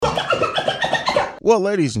Well,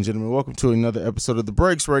 ladies and gentlemen, welcome to another episode of The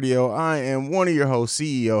Breaks Radio. I am one of your hosts,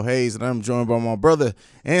 CEO Hayes, and I'm joined by my brother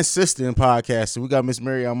and sister in podcasting. We got Miss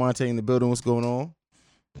Mary Almonte in the building. What's going on?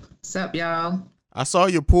 What's up, y'all? I saw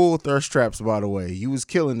your pool thirst traps, by the way. You was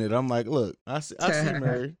killing it. I'm like, look, I see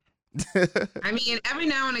Mary. I mean, every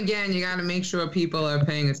now and again, you got to make sure people are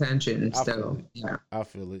paying attention. Yeah. I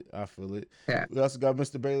feel it. Yeah. We also got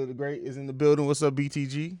Mr. Bailey the Great is in the building. What's up,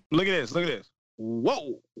 BTG? Look at this.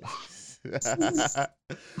 Whoa.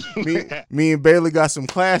 me and Bailey got some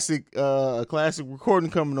classic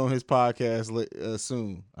recording coming on his podcast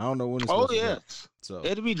soon. I don't know when it's so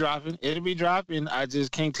it'll be dropping. I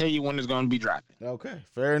just can't tell you when it's going to be dropping. Okay,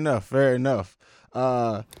 fair enough.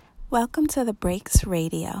 Welcome to The Breaks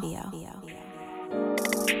Radio.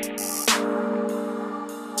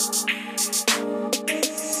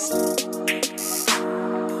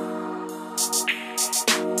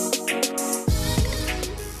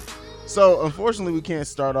 So, unfortunately, we can't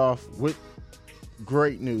start off with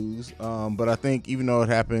great news, but I think even though it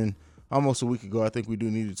happened almost a week ago, I think we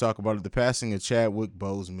do need to talk about it. The passing of Chadwick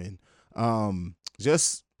Boseman.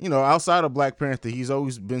 Just, outside of Black Panther, he's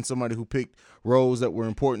always been somebody who picked roles that were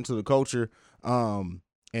important to the culture. I'm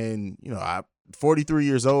 43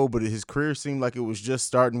 years old, but his career seemed like it was just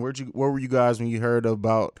starting. Where were you guys when you heard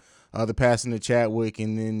about the passing of Chadwick,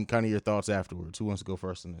 and then kind of your thoughts afterwards? Who wants to go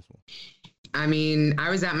first on this one? I mean, I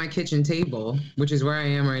was at my kitchen table, which is where I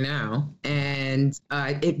am right now, and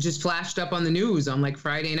it just flashed up on the news on like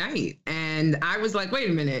Friday night, and I was like, wait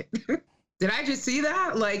a minute. Did I just see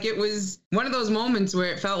that? Like, it was one of those moments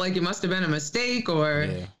where it felt like it must have been a mistake, or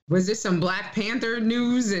was this some Black Panther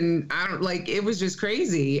news? And it was just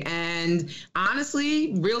crazy. And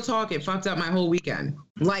honestly, real talk, it fucked up my whole weekend.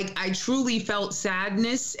 Like, I truly felt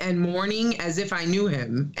sadness and mourning as if I knew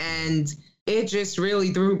him. And it just really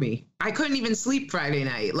threw me. I couldn't even sleep Friday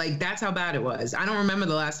night. Like, that's how bad it was. I don't remember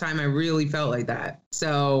the last time I really felt like that.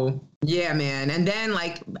 So, yeah, man. And then,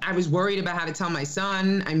 I was worried about how to tell my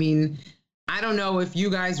son. I mean, I don't know if you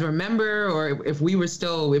guys remember or if we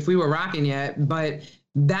were rocking yet, but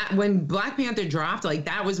that when Black Panther dropped,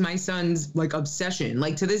 that was my son's obsession.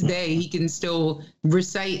 To this day, he can still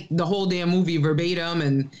recite the whole damn movie verbatim.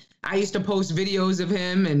 And I used to post videos of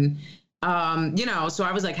him and, so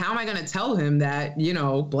I was like, how am I going to tell him that,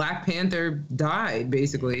 Black Panther died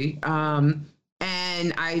basically. And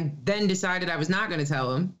I then decided I was not going to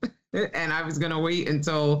tell him and I was going to wait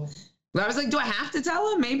until I was like, do I have to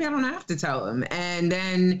tell him? Maybe I don't have to tell him. And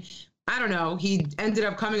then, I don't know, he ended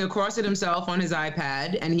up coming across it himself on his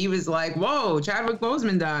iPad. And he was like, whoa, Chadwick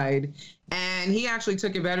Boseman died. And he actually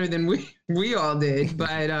took it better than we all did.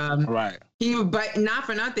 But right. But not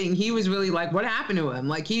for nothing. He was really like, what happened to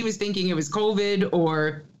him? He was thinking it was COVID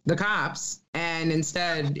or the cops. And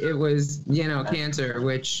instead it was, cancer,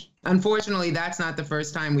 which unfortunately, that's not the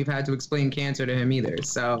first time we've had to explain cancer to him either.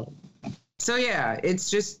 So yeah,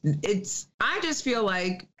 I just feel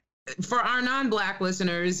like for our non-Black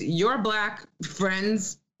listeners, your Black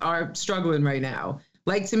friends are struggling right now.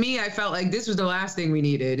 To me, I felt like this was the last thing we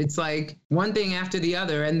needed. It's like one thing after the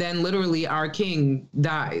other, and then literally our king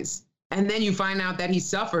dies. And then you find out that he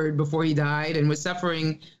suffered before he died and was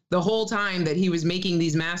suffering the whole time that he was making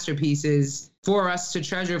these masterpieces for us to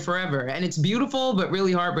treasure forever. And it's beautiful, but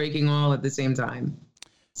really heartbreaking all at the same time.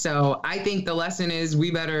 So I think the lesson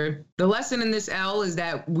in this L is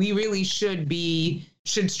that we really should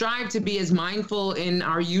strive to be as mindful in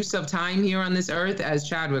our use of time here on this earth as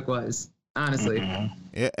Chadwick was, honestly. Mm-hmm.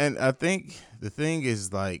 Yeah, and I think the thing is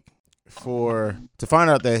to find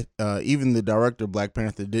out that even the director of Black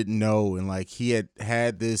Panther didn't know, and he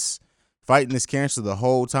had this fighting this cancer the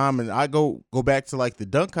whole time. And I go back to the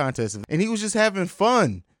dunk contest, and he was just having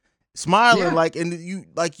fun. Smiling, and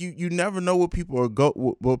you never know what people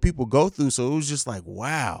go through. So it was just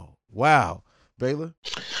wow, Baylor.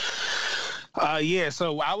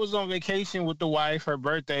 So I was on vacation with the wife. Her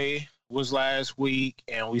birthday was last week,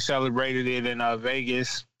 and we celebrated it in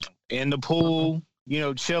Vegas in the pool.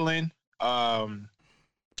 Chilling,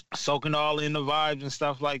 soaking all in the vibes and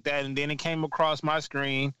stuff like that. And then it came across my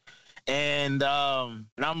screen. And I'm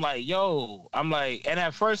like, and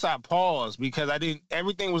at first I paused because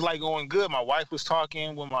everything was going good. My wife was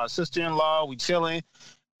talking with my sister-in-law, we chilling.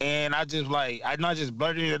 And I just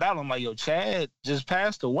blurted it out. I'm like, yo, Chad just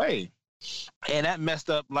passed away. And that messed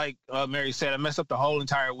up, Mary said, it messed up the whole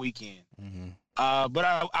entire weekend. Mm-hmm. But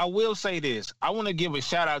I will say this. I want to give a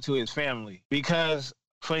shout out to his family because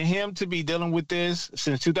for him to be dealing with this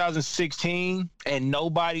since 2016 and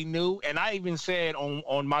nobody knew, and I even said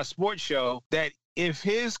on my sports show that if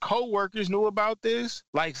his co-workers knew about this,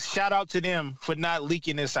 shout out to them for not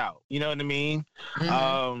leaking this out. You know what I mean?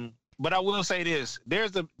 Mm-hmm. but I will say this: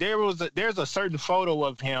 there's a certain photo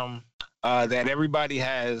of him that everybody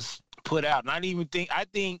has put out, and I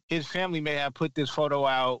think his family may have put this photo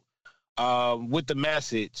out with the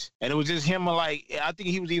message, and it was just him I think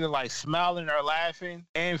he was either like smiling or laughing.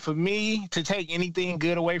 And for me to take anything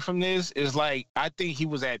good away from this is like I think he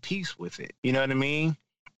was at peace with it. You know what I mean?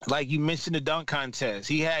 Like you mentioned the dunk contest.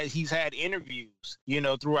 He's had interviews,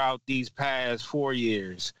 throughout these past 4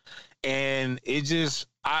 years. And it just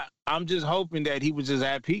I'm just hoping that he was just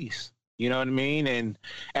at peace. You know what I mean? And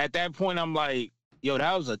at that point I'm like, yo,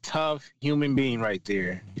 that was a tough human being right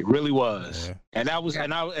there. It really was. Yeah. And that was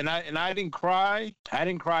and I didn't cry. I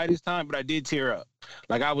didn't cry this time, but I did tear up.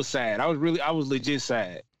 Like I was sad. I was legit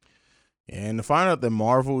sad. And to find out that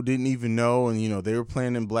Marvel didn't even know, and they were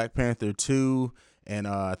planning Black Panther 2. And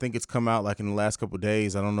I think it's come out like in the last couple of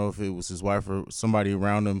days. I don't know if it was his wife or somebody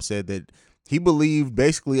around him said that he believed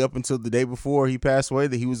basically up until the day before he passed away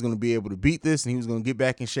that he was going to be able to beat this and he was going to get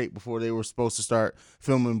back in shape before they were supposed to start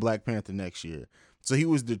filming Black Panther next year. So he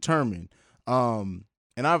was determined.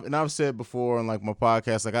 And I've said before on like my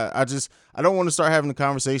podcast, like I don't want to start having the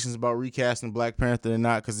conversations about recasting Black Panther or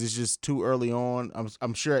not, because it's just too early on.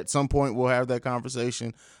 I'm sure at some point we'll have that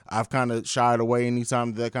conversation. I've kind of shied away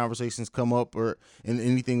anytime that conversation's come up, or in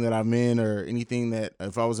anything that I'm in, or anything that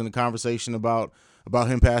if I was in a conversation about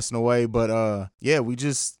him passing away. But yeah,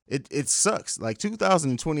 it sucks. Like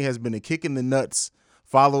 2020 has been a kick in the nuts,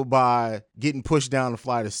 followed by getting pushed down a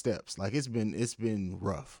flight of steps. Like it's been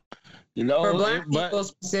rough. For Black people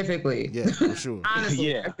specifically. Yeah, for sure.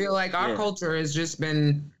 Honestly, yeah. I feel like our culture has just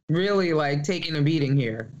been really like taking a beating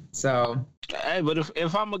here. So, hey, but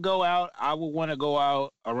if I'm gonna go out, I would want to go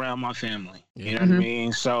out around my family. You know what I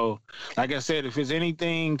mean? So, like I said, if there's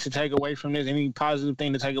anything to take away from this, any positive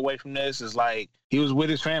thing to take away from this, is like he was with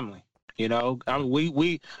his family.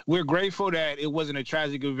 We're grateful that it wasn't a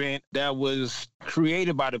tragic event that was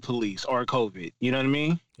created by the police or COVID. You know what I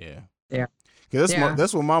mean? Yeah. Yeah.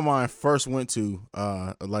 That's what my mind first went to.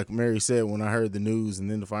 Like Mary said, when I heard the news, and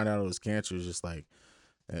then to find out it was cancer, is just like,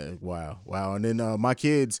 wow. And then my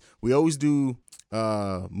kids, we always do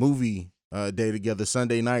movie day together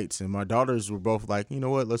Sunday nights, and my daughters were both like, you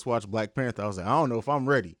know what, let's watch Black Panther. I was like, I don't know if I'm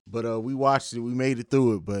ready, but we watched it, we made it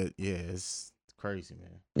through it. But yeah, it's crazy,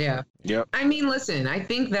 man. Yeah. Yep. I mean, listen, I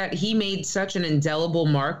think that he made such an indelible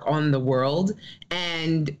mark on the world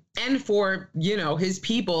and for, his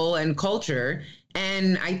people and culture.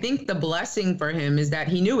 And I think the blessing for him is that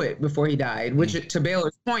he knew it before he died, which to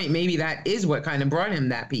Baylor's point, maybe that is what kind of brought him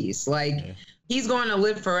that peace. Like he's going to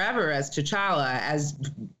live forever as T'Challa, as,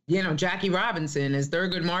 Jackie Robinson, as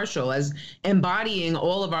Thurgood Marshall, as embodying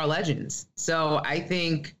all of our legends. So I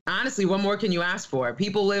think, honestly, what more can you ask for?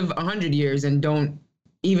 People live 100 years and don't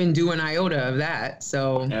even do an iota of that.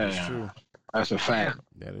 So that's true. That's a fact.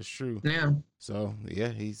 Yeah. That is true. Yeah. So yeah,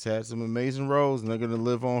 he's had some amazing roles, and they're gonna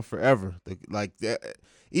live on forever. Like that,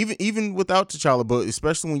 even without T'Challa, but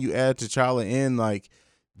especially when you add T'Challa in, like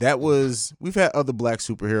we've had other Black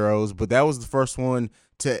superheroes, but that was the first one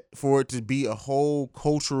for it to be a whole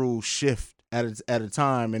cultural shift at a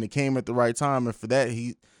time, and it came at the right time, and for that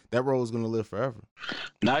that role is gonna live forever.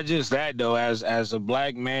 Not just that though, as a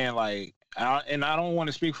Black man, like. And I don't want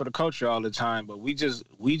to speak for the culture all the time, but we just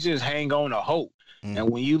hang on to hope. And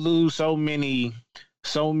when you lose so many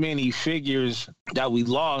figures that we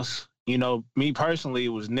lost, me personally, it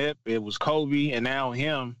was Nip, it was Kobe, and now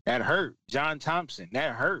him. That hurt. John Thompson,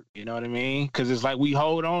 that hurt. You know what I mean? Because it's like we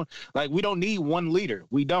hold on, like we don't need one leader.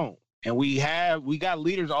 We don't. And we got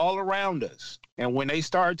leaders all around us. And when they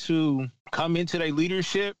start to come into their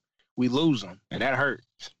leadership, we lose them, and that hurts.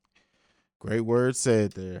 Great words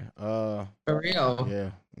said there. For real.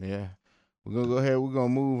 Yeah. We're going to go ahead. We're going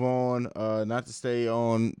to move on. Not to stay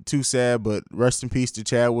on too sad, but rest in peace to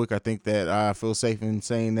Chadwick. I think that I feel safe in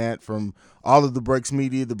saying that from all of the Breaks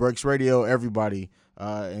Media, the Breaks Radio, everybody.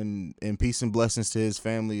 And peace and blessings to his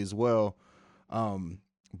family as well.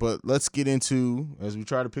 But let's get into, as we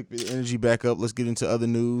try to pick the energy back up, let's get into other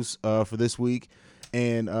news for this week.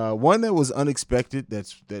 And one that was unexpected,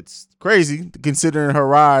 that's crazy, considering her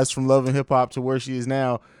rise from Love and Hip Hop to where she is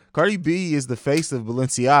now. Cardi B is the face of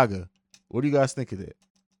Balenciaga. What do you guys think of that?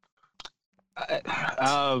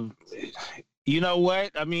 You know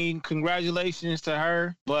what? I mean, congratulations to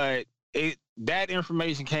her, but that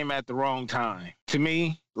information came at the wrong time. To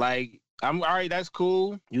me, like, I'm all right, that's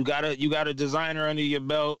cool. You got a designer under your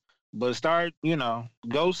belt, but start,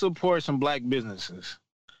 go support some Black businesses.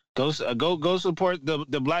 Go support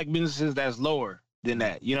the Black businesses that's lower than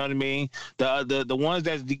that. You know what I mean? The ones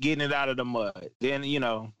that's getting it out of the mud. Then,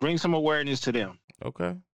 bring some awareness to them.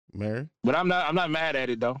 Okay. Mary? But I'm not mad at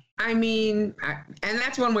it though. I mean, and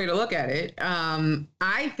that's one way to look at it.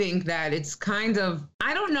 I think that it's kind of,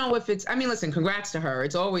 I don't know if it's, I mean, listen, congrats to her.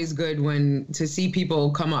 It's always good to see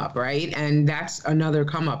people come up, right? And that's another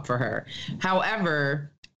come up for her.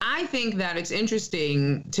 However, I think that it's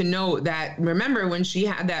interesting to note that, remember when she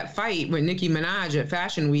had that fight with Nicki Minaj at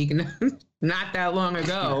Fashion Week not that long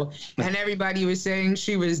ago, and everybody was saying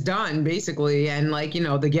she was done, basically, and like, you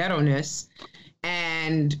know, the ghetto-ness.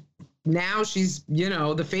 And now she's, you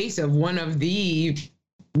know, the face of one of the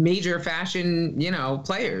major fashion, you know,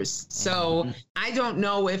 players. So I don't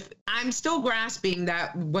know if I'm still grasping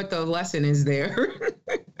that what the lesson is there.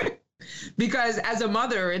 Because as a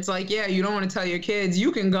mother, it's like, yeah, you don't want to tell your kids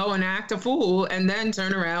you can go and act a fool and then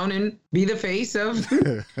turn around and be the face of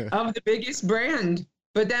of the biggest brand.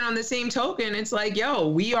 But then on the same token, it's like, yo,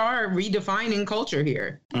 we are redefining culture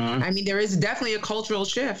here. I mean, there is definitely a cultural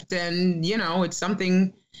shift, and, you know, it's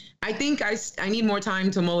something I think I need more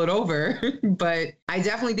time to mull it over, but I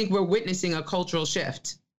definitely think we're witnessing a cultural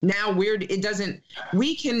shift. Now we don't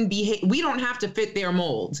have to fit their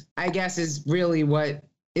mold, I guess, is really what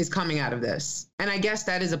is coming out of this. And I guess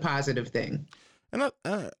that is a positive thing. And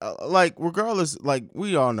like, regardless, like,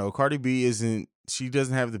 we all know Cardi B she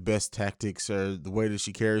doesn't have the best tactics or the way that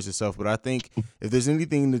she carries herself. But I think if there's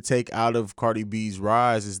anything to take out of Cardi B's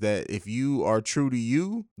rise is that if you are true to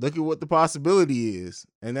you, look at what the possibility is.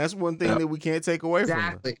 And that's one thing that we can't take away from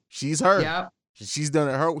her. She's her. Yep. She's done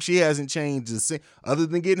it. She hasn't changed other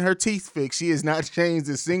than getting her teeth fixed. She has not changed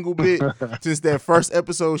a single bit since that first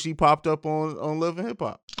episode she popped up on Love and Hip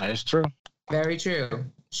Hop. That's true. Very true.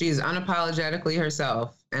 She's unapologetically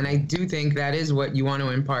herself. And I do think that is what you want to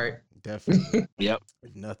impart. Definitely. Yep.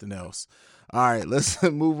 If nothing else. All right, let's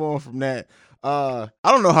move on from that. I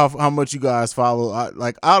don't know how much you guys follow.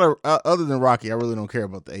 Other than Rocky, I really don't care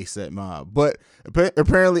about the ASAP mob. But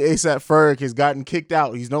apparently ASAP Ferg has gotten kicked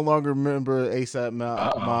out. He's no longer a member of ASAP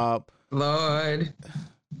mob. Lord,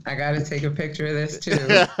 I gotta take a picture of this too.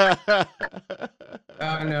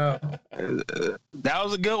 Oh no, that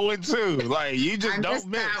was a good one too. Like, you just don't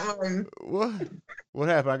miss. What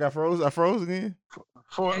happened? I froze again.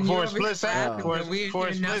 For a split second. For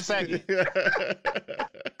a split second.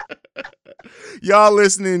 Y'all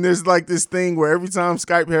listening, there's like this thing where every time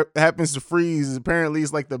Skype happens to freeze, apparently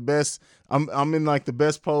it's like the best. I'm in like the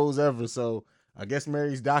best pose ever. So I guess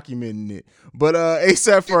Mary's documenting it. But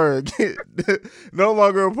ASAP Ferg, no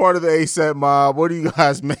longer a part of the ASAP mob. What do you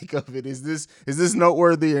guys make of it? Is this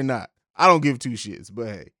noteworthy or not? I don't give two shits, but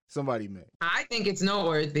hey, somebody may. I think it's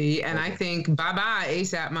noteworthy, and I think bye-bye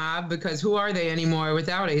ASAP mob, because who are they anymore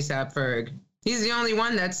without ASAP Ferg? He's the only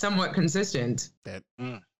one that's somewhat consistent.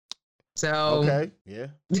 So okay, yeah.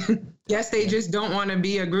 Guess they just don't want to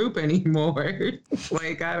be a group anymore.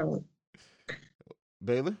 Like, I don't.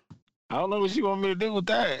 Baylor? I don't know what you want me to do with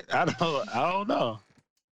that. I don't know.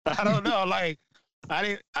 Like,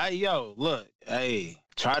 look, hey,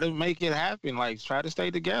 try to make it happen. Like, try to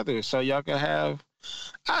stay together so y'all can have,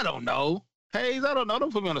 I don't know. Hayes, I don't know.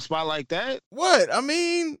 Don't put me on the spot like that. What? I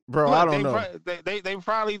mean, bro, look, I don't know. They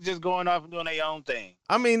probably just going off and doing their own thing.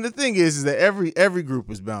 I mean, the thing is that every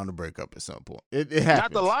group is bound to break up at some point. It happens.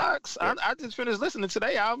 Not the Locks. I just finished listening to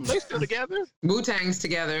their album. They still together. Wu-Tang's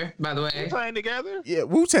together, by the way. Wu-Tang together. Yeah,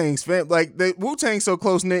 Wu-Tang's like the Wu-Tang's so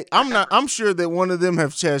close knit. I'm sure that one of them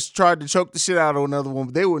have just tried to choke the shit out of another one,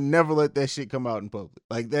 but they would never let that shit come out in public.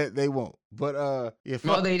 Like that, they won't. But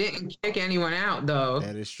well, they didn't kick anyone out though.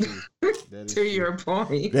 That is true. To your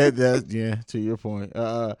point. To your point.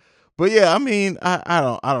 But yeah, I mean,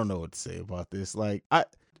 I don't know what to say about this. Like,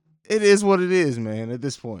 it is what it is, man. At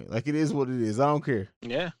this point, like, it is what it is. I don't care.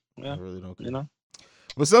 Yeah. I really don't care. You know.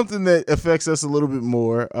 But something that affects us a little bit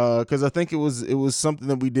more, because I think it was something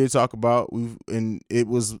that we did talk about. It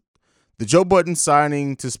was the Joe Budden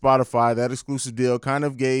signing to Spotify. That exclusive deal kind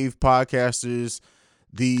of gave podcasters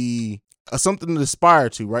the something to aspire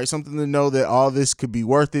to, right? Something to know that all this could be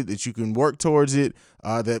worth it, that you can work towards it,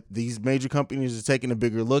 that these major companies are taking a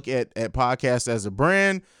bigger look at podcasts as a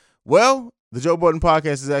brand. Well, the Joe Budden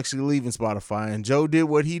podcast is actually leaving Spotify, and Joe did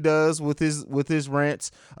what he does with his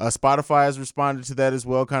rants. Spotify has responded to that as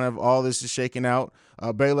well. Kind of all this is shaking out.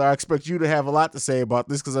 Baylor, I expect you to have a lot to say about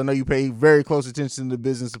this because I know you pay very close attention to the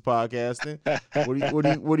business of podcasting.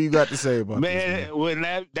 What do you got to say about this? Man, when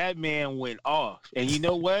that man went off, and you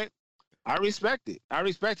know what? I respect it.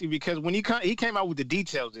 Because when he came out with the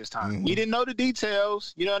details this time. Mm-hmm. We didn't know the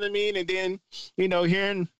details, you know what I mean? And then,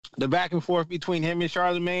 hearing the back and forth between him and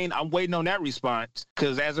Charlamagne, I'm waiting on that response.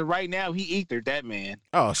 Because as of right now, he ethered that man.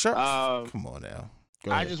 Oh, sure. Come on now.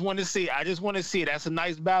 I just want to see. That's a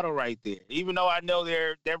nice battle right there. Even though I know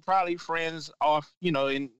they're probably friends off,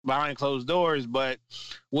 in behind closed doors. But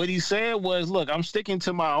what he said was, "Look, I'm sticking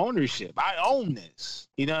to my ownership. I own this.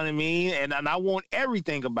 You know what I mean? And I want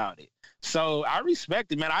everything about it." So I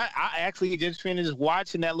respect it, man. I actually just finished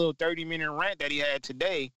watching that little 30-minute rant that he had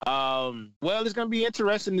today. Well, it's going to be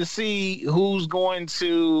interesting to see who's going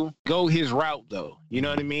to go his route, though. You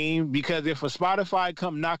know what I mean? Because if a Spotify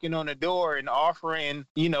come knocking on the door and offering,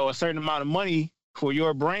 a certain amount of money for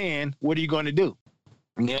your brand, what are you going to do?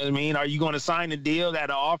 You know what I mean? Are you going to sign a deal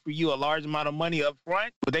that'll offer you a large amount of money up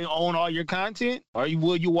front, but they own all your content? Or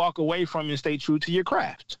will you walk away from it and stay true to your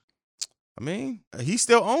craft? I mean, he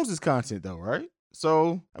still owns his content though, right?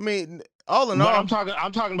 So, I mean, all in all, I'm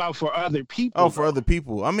talking about for other people. Oh, for other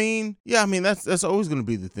people. I mean, yeah, I mean that's always going to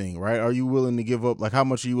be the thing, right? Are you willing to give up? Like, how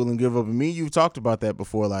much are you willing to give up? And me, you've talked about that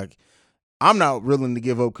before. Like, I'm not willing to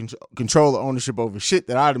give up control or ownership over shit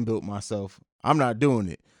that I done built myself. I'm not doing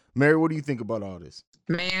it. Mary, what do you think about all this?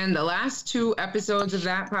 Man, the last 2 episodes of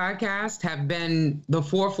that podcast have been the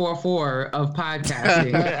 444 of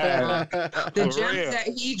podcasting. The gems that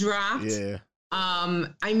he dropped. Yeah.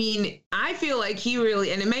 I mean, I feel like he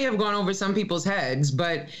really, and it may have gone over some people's heads,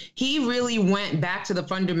 but he really went back to the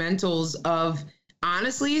fundamentals of,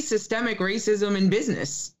 honestly, systemic racism in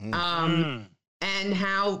business. And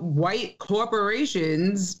how white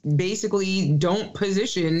corporations basically don't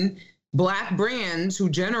position Black brands who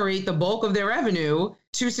generate the bulk of their revenue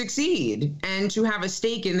to succeed and to have a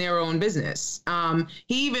stake in their own business.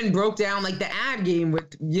 He even broke down like the ad game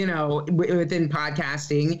within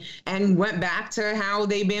podcasting and went back to how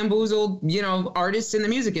they bamboozled, artists in the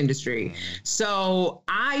music industry. So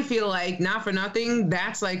I feel like, not for nothing,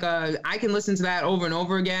 that's like I can listen to that over and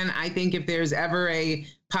over again. I think if there's ever a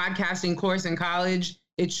podcasting course in college,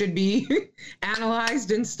 it should be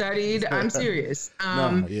analyzed and studied. I'm serious.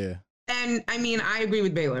 Yeah. And I mean, I agree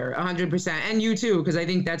with Baylor 100%, and you too, because I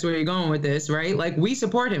think that's where you're going with this, right? Like, we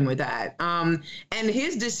support him with that. And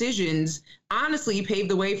his decisions honestly paved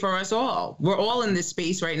the way for us all. We're all in this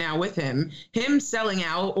space right now with him. Him selling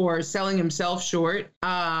out or selling himself short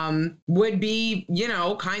would be,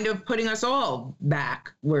 kind of putting us all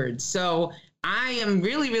backwards. So I am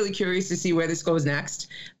really, really curious to see where this goes next.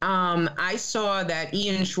 I saw that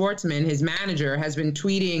Ian Schwartzman, his manager, has been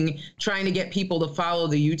tweeting, trying to get people to follow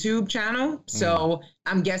the YouTube channel. So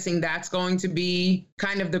I'm guessing that's going to be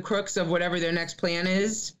kind of the crux of whatever their next plan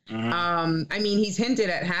is. I mean, he's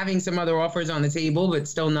hinted at having some other offers on the table, but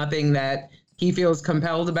still nothing that he feels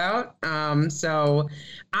compelled about. So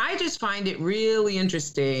I just find it really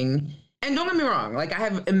interesting. And don't get me wrong, like, I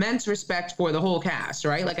have immense respect for the whole cast,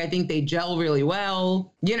 right? Like, I think they gel really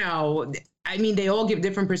well. I mean, they all give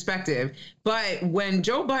different perspective. But when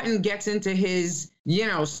Joe Budden gets into his,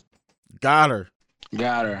 Got her.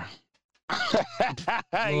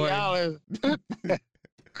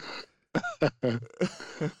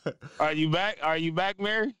 Are you back,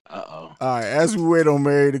 Mary? Uh-oh. All right, as we wait on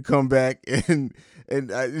Mary to come back, and it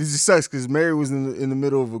just sucks because Mary was in the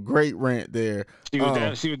middle of a great rant there. She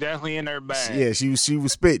was definitely in her bag. Yeah, she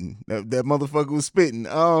was spitting. That motherfucker was spitting.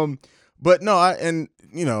 But no,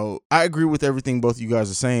 I agree with everything both of you guys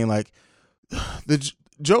are saying. Like,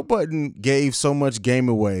 Joe Budden gave so much game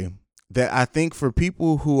away that I think for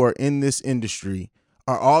people who are in this industry,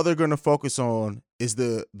 all they're going to focus on is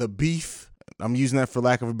the beef. I'm using that for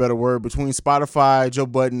lack of a better word, between Spotify, Joe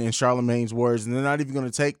Budden, and Charlamagne's words, and they're not even going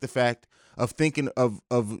to take the fact of thinking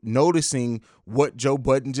of noticing what Joe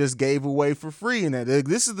Budden just gave away for free. And that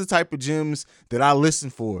this is the type of gems that I listen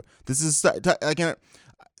for. This is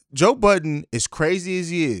Joe Budden, as crazy as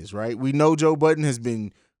he is, right? We know Joe Budden has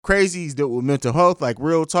been crazy. He's dealt with mental health, like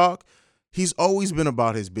real talk. He's always been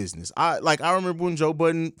about his business. I remember when Joe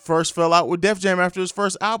Budden first fell out with Def Jam after his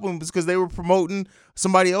first album because they were promoting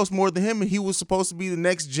somebody else more than him, and he was supposed to be the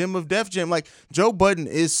next gem of Def Jam. Like, Joe Budden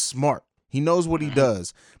is smart. He knows what he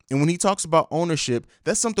does. And when he talks about ownership,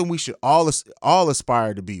 that's something we should all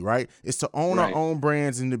aspire to be, right? It's to own our own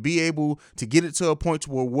brands and to be able to get it to a point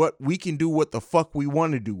where what we can do what the fuck we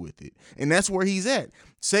want to do with it. And that's where he's at.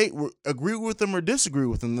 Agree with him or disagree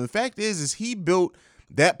with him. The fact is he built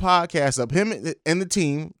that podcast up, him and the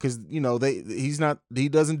team, because he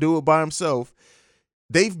doesn't do it by himself.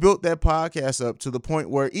 They've built that podcast up to the point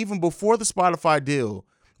where even before the Spotify deal,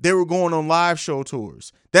 they were going on live show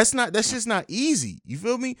tours. That's just not easy. You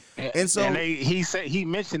feel me? And so he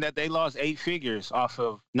mentioned that they lost 8 figures off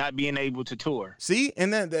of not being able to tour. See,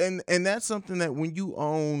 and that's something that when you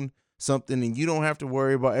own something and you don't have to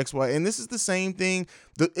worry about X, Y, and this is the same thing.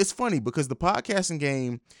 It's funny because the podcasting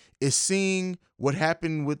game is seeing what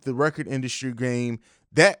happened with the record industry game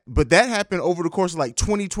that happened over the course of like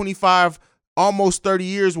 20, 25, almost 30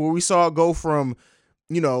 years, where we saw it go from,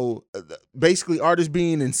 basically artists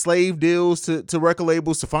being in slave deals to record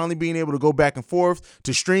labels, to finally being able to go back and forth,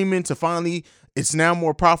 to streaming, to finally it's now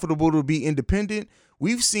more profitable to be independent.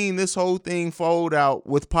 We've seen this whole thing fold out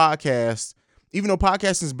with podcasts, even though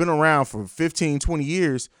podcasting has been around for 15, 20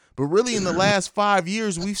 years. But really in the last 5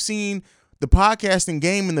 years, we've seen the podcasting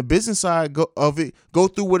game and the business side of it go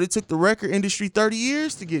through what it took the record industry 30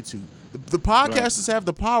 years to get to. The podcasters have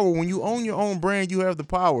the power. When you own your own brand, you have the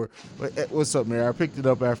power. But, what's up, Mary? I picked it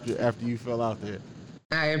up after you fell out there.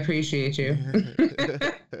 I appreciate you.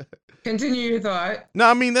 Continue your thought. No,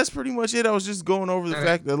 I mean, that's pretty much it. I was just going over the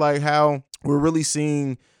fact that, like, how we're really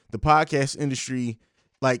seeing the podcast industry,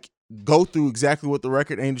 like, go through exactly what the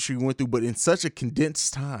record industry went through, but in such a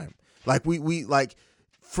condensed time. Like, we like,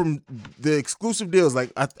 from the exclusive deals,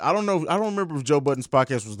 like, I don't know, I don't remember if Joe Budden's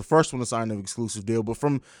podcast was the first one to sign an exclusive deal, but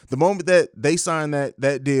from the moment that they signed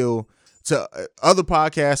that deal to other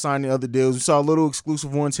podcasts signing other deals, we saw little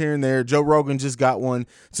exclusive ones here and there. Joe Rogan just got one.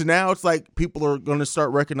 So now it's like people are going to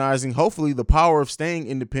start recognizing, hopefully, the power of staying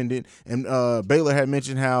independent. And Baylor had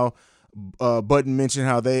mentioned how, Budden mentioned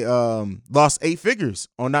how they lost 8 figures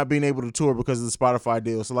on not being able to tour because of the Spotify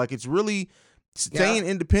deal. So, like, it's really staying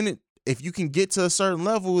independent. If you can get to a certain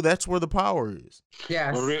level, that's where the power is.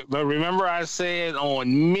 Yes. But remember, I said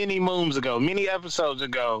on many episodes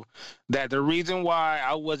ago, that the reason why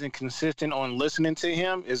I wasn't consistent on listening to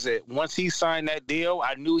him is that once he signed that deal,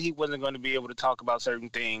 I knew he wasn't going to be able to talk about certain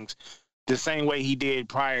things the same way he did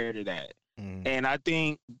prior to that. And I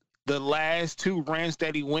think the last 2 rants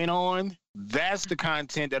that he went on, that's the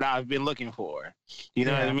content that I've been looking for. You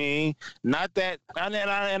know what I mean? Not that, and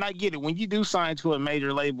I get it. When you do sign to a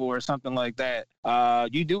major label or something like that,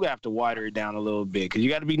 you do have to water it down a little bit, because you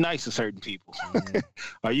got to be nice to certain people,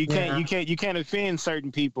 or you can't offend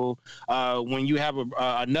certain people when you have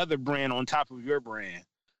another brand on top of your brand.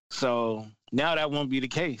 So now that won't be the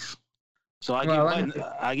case. So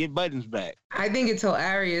I get Buttons back. I think it's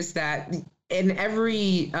hilarious that in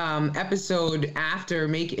every episode after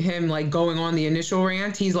making him like going on the initial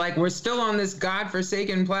rant, he's like, we're still on this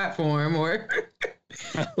godforsaken platform, or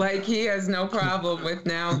like he has no problem with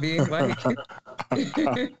now being like,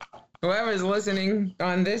 whoever's listening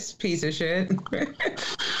on this piece of shit.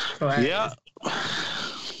 Yeah.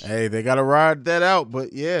 Hey, they got to ride that out.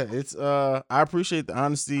 But yeah, it's I appreciate the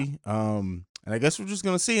honesty. And I guess we're just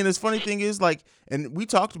going to see. And this funny thing is, like, and we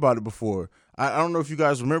talked about it before. I don't know if you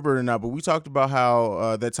guys remember it or not, but we talked about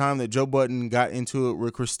how that time that Joe Budden got into it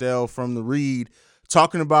with Christelle from The Read,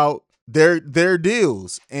 talking about their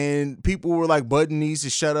deals. And people were like, Budden needs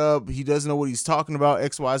to shut up. He doesn't know what he's talking about,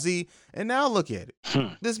 XYZ. And now look at it.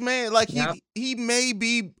 This man, like, he may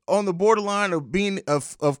be on the borderline of being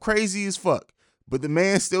of crazy as fuck, but the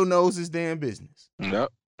man still knows his damn business.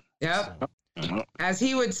 Yep. As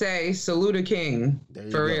he would say, salute a king,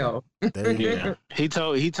 for real. Yeah. He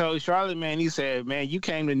told Charlotte, man, he said, man, you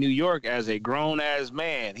came to New York as a grown ass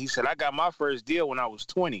man. He said, I got my first deal when I was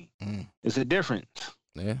 20. It's a difference.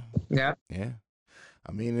 Yeah.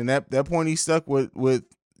 I mean, and that point he stuck with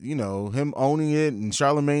him owning it and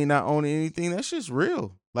Charlamagne not owning anything. That's just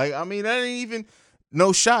real. Like, I mean, that ain't even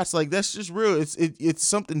no shots. Like, that's just real. It's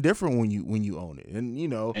something different when you own it.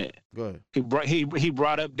 And go ahead. He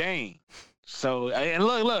brought up Dane. So, and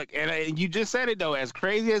look, and you just said it though. As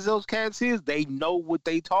crazy as those cats is, they know what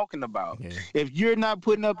they talking about. Yeah. If you're not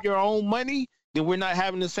putting up your own money, then we're not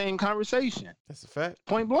having the same conversation. That's a fact.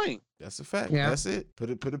 Point blank. That's a fact. Yeah. That's it. Put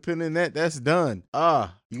a pin in that. That's done.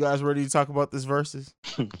 You guys ready to talk about this versus?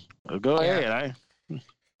 Go ahead.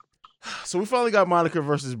 So we finally got Monica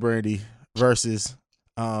versus Brandy versus.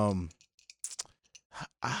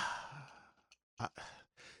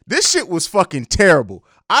 This shit was fucking terrible.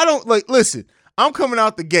 Listen, I'm coming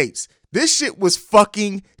out the gates. This shit was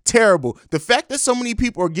fucking terrible. The fact that so many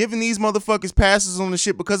people are giving these motherfuckers passes on the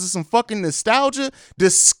shit because of some fucking nostalgia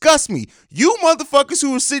disgusts me. You motherfuckers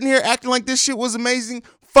who are sitting here acting like this shit was amazing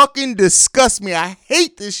fucking disgust me. I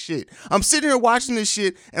hate this shit. I'm sitting here watching this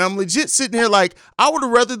shit and I'm legit sitting here like, I would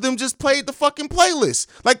have rather them just played the fucking playlist.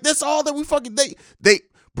 Like, that's all that we fucking,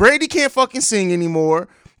 Brandy can't fucking sing anymore.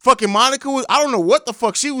 Fucking Monica I don't know what the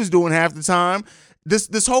fuck she was doing half the time.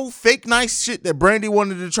 This whole fake nice shit that Brandy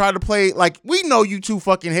wanted to try to play, like, we know you two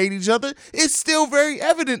fucking hate each other. It's still very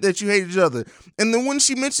evident that you hate each other. And then when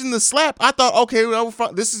she mentioned the slap, I thought, okay, well,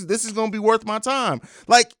 this is gonna be worth my time.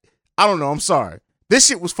 Like, I don't know, I'm sorry. This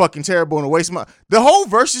shit was fucking terrible and a waste of the whole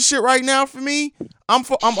versus shit right now for me. I'm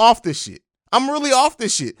off this shit. I'm really off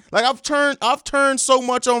this shit. Like, I've turned so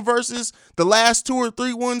much on versus the last 2 or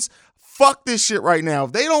 3 ones. fuck this shit right now.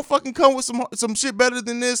 If they don't fucking come with some shit better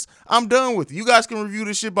than this, I'm done with it. You guys can review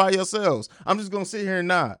this shit by yourselves. I'm just gonna sit here and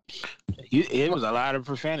nod. It was a lot of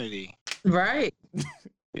profanity. Right.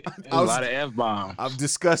 A lot of F-bombs. I'm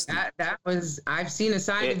disgusted. That was. I've seen a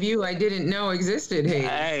side of you I didn't know existed.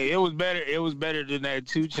 Hey, it was better. It was better than that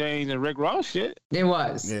 2 Chainz and Rick Ross shit. It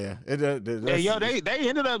was. Yeah. They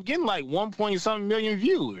ended up getting like 1-point-something million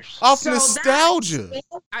viewers off nostalgia.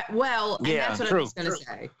 That's what I was gonna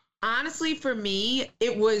say. Honestly, for me,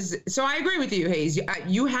 it was. So I agree with you, Hayes.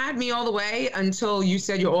 You had me all the way until you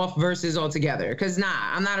said you're off Versus altogether. Because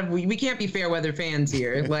I'm not. We can't be fair weather fans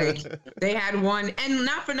here. Like they had one, and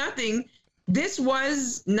not for nothing. This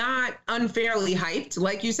was not unfairly hyped,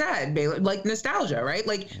 like you said, Baylor, like nostalgia, right?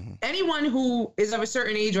 Like anyone who is of a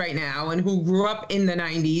certain age right now and who grew up in the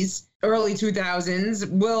 90s, early 2000s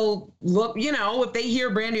will look, if they hear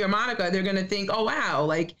Brandy or Monica, they're going to think, oh, wow,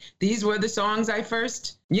 like these were the songs I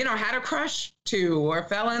first, had a crush to or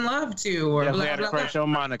fell in love to. Or definitely had a crush on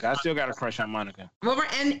Monica. I still got a crush on Monica. Well,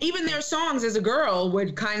 and even their songs as a girl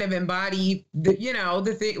would kind of embody the,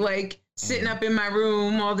 the thing, like, sitting up in my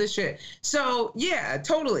room, all this shit. So yeah,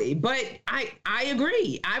 totally. But I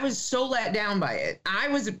agree. I was so let down by it. I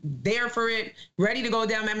was there for it, ready to go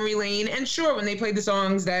down memory lane. And sure, when they played the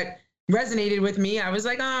songs that resonated with me, I was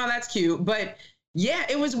like, oh, that's cute. But yeah,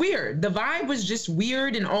 it was weird. The vibe was just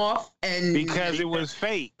weird and off. And because it was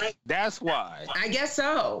fake. That's why. I guess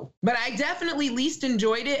so. But I definitely least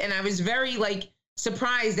enjoyed it. And I was very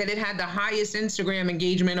surprised that it had the highest Instagram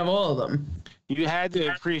engagement of all of them. You had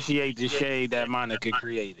to appreciate the shade that Monica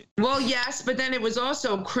created. Well, yes, but then it was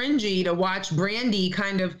also cringy to watch Brandy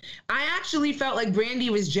I actually felt like Brandy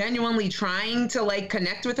was genuinely trying to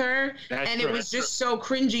connect with her. That's and correct. It was just so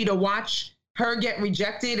cringy to watch her get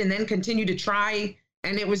rejected and then continue to try.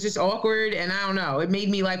 And it was just awkward. And I don't know, it made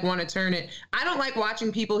me want to turn it. I don't like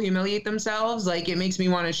watching people humiliate themselves. It makes me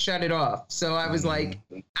want to shut it off. So I was like,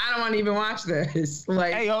 I don't want to even watch this.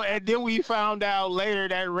 And then we found out later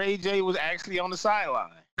that Ray J was actually on the sideline.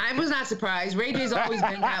 I was not surprised. Ray J's always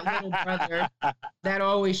been that little brother that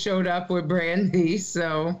always showed up with Brandy.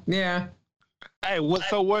 So yeah. Hey,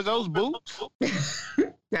 so were those boots?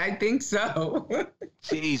 I think so.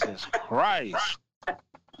 Jesus Christ.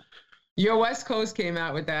 Your West Coast came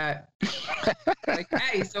out with that.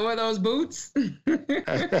 Hey, so are those boots?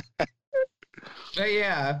 But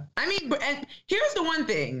yeah, I mean, and here's the one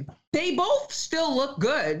thing. They both still look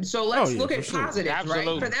good. So let's look at positives,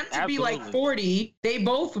 absolutely. Right? For them to be 40, they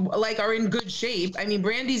both are in good shape. I mean,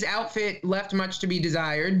 Brandy's outfit left much to be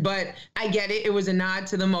desired, but I get it. It was a nod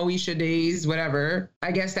to the Moesha days, whatever.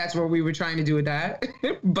 I guess that's what we were trying to do with that.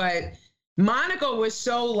 But Monica was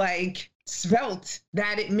so svelte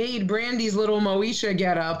that it made Brandy's little Moesha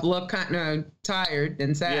get up look kind of tired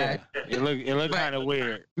and sad. Yeah, it looked kind of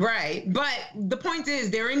weird. Right. But the point is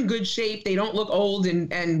they're in good shape. They don't look old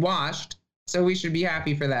and washed. So we should be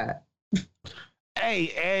happy for that.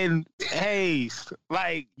 Hey,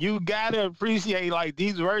 you gotta appreciate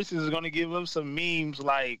these verses are gonna give them some memes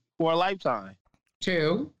for a lifetime.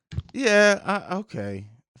 True. Yeah, okay.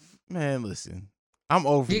 Man, listen. I'm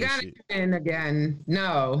over you this gotta shit. get in again.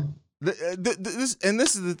 No. This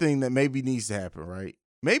is the thing that maybe needs to happen, right?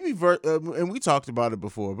 Maybe and we talked about it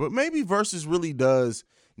before, but maybe Versus really does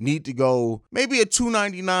need to go maybe at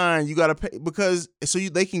 $2.99. You got to pay because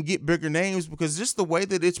they can get bigger names because just the way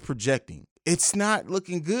that it's projecting, it's not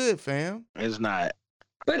looking good, fam. It's not.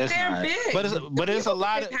 But they're big. But it's a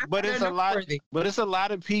lot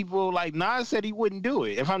of people. Like Nas said he wouldn't do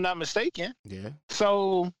it, if I'm not mistaken. Yeah.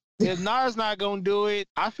 So if Nas not gonna do it,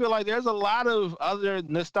 I feel like there's a lot of other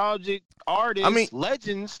nostalgic artists,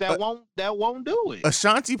 legends that won't do it.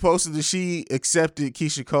 Ashanti posted that she accepted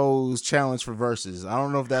Keisha Cole's challenge for Versus. I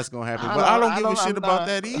don't know if that's gonna happen, but I don't give a shit about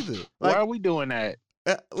that either. Why are we doing that?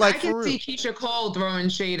 I can see Keisha Cole throwing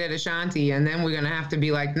shade at Ashanti, and then we're gonna have to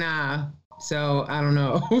be like, nah. So I don't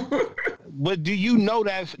know. But do you know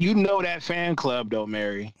that fan club though,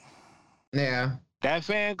 Mary? Yeah. That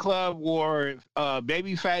fan club wore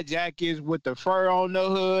baby fat jackets with the fur on the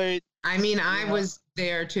hood. I mean, I was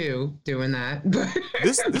there too doing that.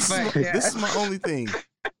 This is my only thing.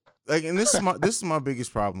 And this is my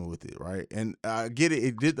biggest problem with it, right? And I get it.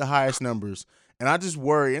 It did the highest numbers, and I just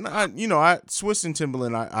worry. And I Swiss and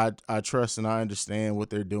Timbaland, I trust and I understand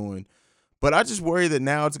what they're doing, but I just worry that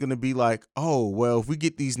now it's gonna be like, oh well, if we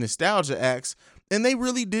get these nostalgia acts. And they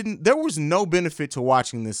really didn't. There was no benefit to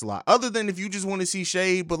watching this live, other than if you just want to see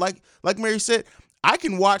shade. But like Mary said, I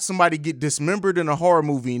can watch somebody get dismembered in a horror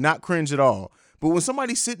movie and not cringe at all. But when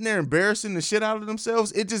somebody's sitting there embarrassing the shit out of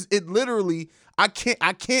themselves, it literally I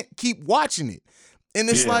can't keep watching it. And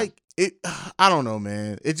it's like I don't know,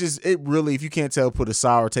 man. It really, if you can't tell, put a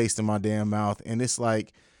sour taste in my damn mouth. And it's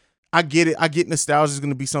like, I get it. I get nostalgia is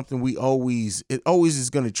going to be something it always is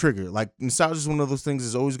going to trigger. Like, nostalgia is one of those things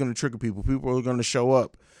that's always going to trigger people. People are going to show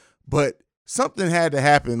up. But something had to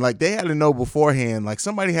happen. Like, they had to know beforehand. Like,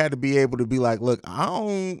 somebody had to be able to be like, look, I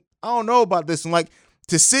don't know about this. And like,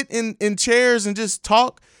 to sit in chairs and just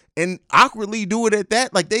talk and awkwardly do it at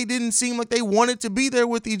that. Like, they didn't seem like they wanted to be there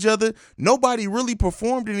with each other. Nobody really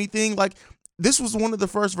performed anything. Like, this was one of the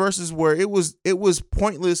first verses where it was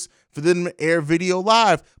pointless for them to air video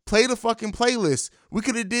live. Play the fucking playlist. We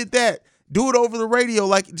could have did that. Do it over the radio.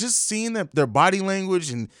 Like, just seeing their body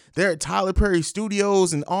language, and they're at Tyler Perry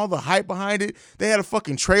Studios and all the hype behind it. They had a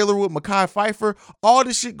fucking trailer with Mekhi Phifer. All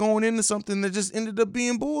this shit going into something that just ended up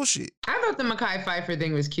being bullshit. I thought the Mekhi Phifer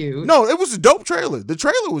thing was cute. No, it was a dope trailer. The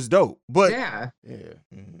trailer was dope, but yeah.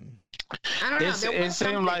 Mm-hmm. I don't know. There was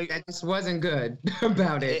something like that just wasn't good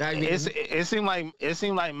about it. I mean, it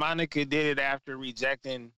seemed like Monica did it after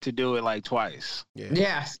rejecting to do it like twice. Yeah.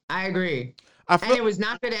 Yes, I agree. And it was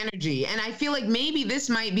not good energy. And I feel like maybe this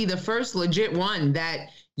might be the first legit one that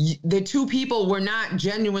the two people were not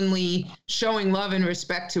genuinely showing love and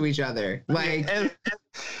respect to each other. Like,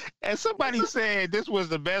 and somebody said this was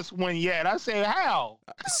the best one yet. I said, how?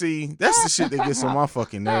 See, that's the shit that gets on my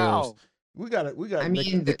fucking nerves. How? We gotta. I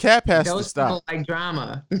mean, the cap has to those stop. people like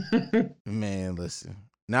drama. Man, listen.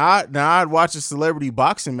 Now I'd watch a celebrity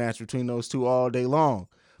boxing match between those two all day long,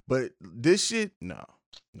 but this shit, no.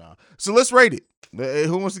 So let's rate it.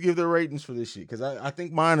 Who wants to give their ratings for this shit? Because I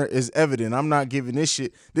think mine is evident. I'm not giving this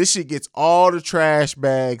shit. This shit gets all the trash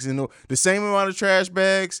bags and the same amount of trash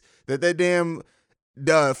bags that damn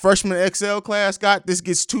the freshman XL class got. This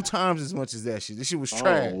gets 2 times as much as that shit. This shit was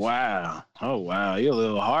trash. Oh wow, you're a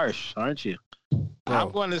little harsh, aren't you? Bro.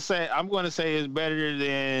 I'm going to say it's better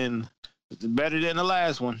than the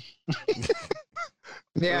last one.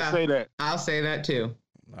 Yeah, I'll say that too.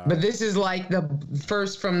 Right. But this is like the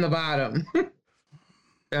first from the bottom.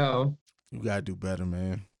 So you gotta do better,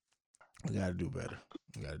 man. You gotta do better.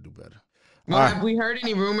 Well, have we heard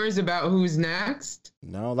any rumors about who's next?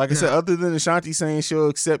 No, like I said, other than Ashanti saying she'll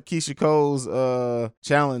accept Keisha Cole's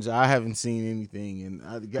challenge, I haven't seen anything.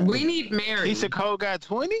 And we need Mary. Keisha Cole got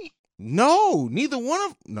 20? No, neither one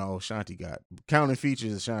of Ashanti got, counting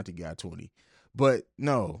features, Ashanti got 20. But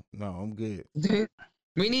no, I'm good.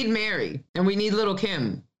 We need Mary, and we need Little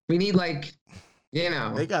Kim. We need, like,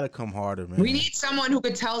 they gotta come harder, man. We need someone who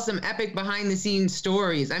could tell some epic behind the scenes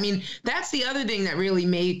stories. I mean, that's the other thing that really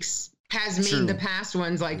has made the past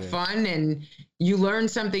ones fun, and you learn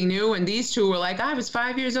something new. And these two were like, I was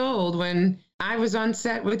 5 years old when I was on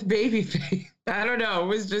set with Babyface. I don't know. It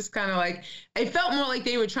was just kind of like, it felt more like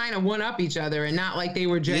they were trying to one up each other and not like they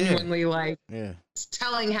were genuinely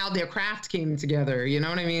telling how their craft came together. You know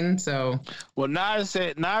what I mean? So, well, Nas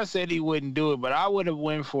said he wouldn't do it, but I would have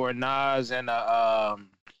went for Nas and a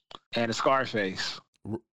Scarface.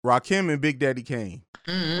 Rakim and Big Daddy Kane.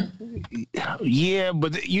 Mm-hmm. Yeah,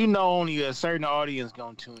 but only a certain audience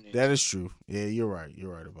gonna tune in. That is true. Yeah, you're right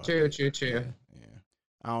about that. True. Yeah.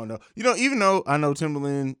 I don't know. Even though I know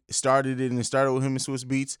Timbaland started it and it started with him and Swizz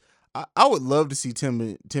Beatz, I would love to see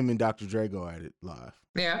Tim and Dr. Dre go at it live.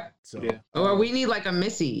 Yeah. So, or we need like a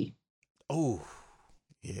Missy. Oh,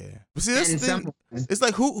 yeah. But see, that's the thing. It's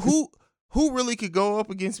like who really could go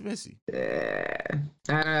up against Missy?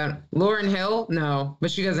 Lauryn Hill? No,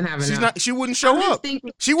 but she doesn't have enough. She wouldn't show up.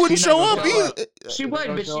 She wouldn't show up either. She would,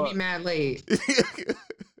 but she'd be mad late.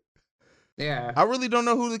 Yeah. I really don't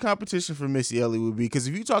know who the competition for Missy Elliott would be, because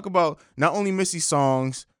if you talk about not only Missy's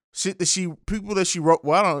songs, people that she wrote,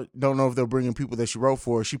 well, I don't know if they're bringing people that she wrote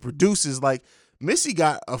for. She produces, like, Missy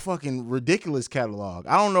got a fucking ridiculous catalog.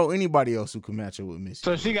 I don't know anybody else who can match up with Missy.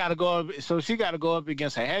 So she got to go up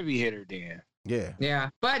against a heavy hitter then. Yeah. Yeah.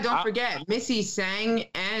 But don't forget, Missy sang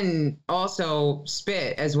and also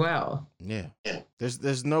spit as well. Yeah.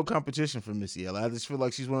 There's no competition for Missy Elliott. I just feel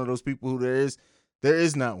like she's one of those people who there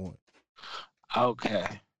is not one. Okay.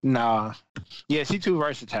 Nah. Yeah, she too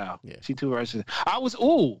versatile. Yeah. She too versatile.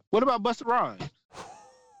 What about Busta Rhymes?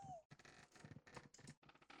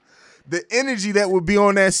 The energy that would be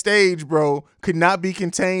on that stage, bro, could not be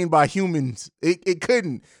contained by humans. It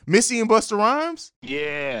couldn't. Missy and Busta Rhymes?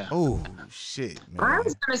 Yeah. Oh, shit, man. I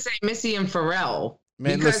was going to say Missy and Pharrell.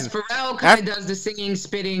 Man, because Pharrell kind of does the singing,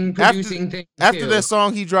 spitting, producing thing after that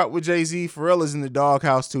song he dropped with Jay-Z, Pharrell is in the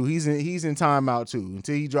doghouse too. He's in timeout too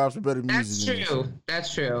until he drops better music.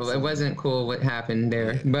 That's true. It wasn't cool what happened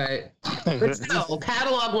there, but still,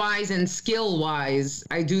 catalog-wise and skill-wise,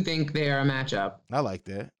 I do think they are a matchup. I like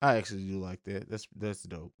that. I actually do like that. That's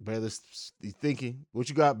dope. Baylor's thinking. What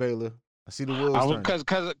you got, Baylor? I see the wheels turning.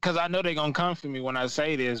 Because I know they're gonna come for me when I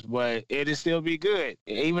say this, but it'll still be good.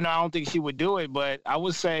 Even though I don't think she would do it, but I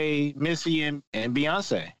would say Missy and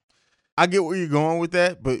Beyonce. I get where you're going with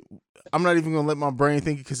that, but I'm not even gonna let my brain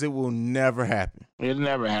think it because it will never happen. It'll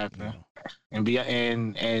never happen. And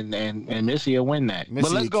Missy will win that. Missy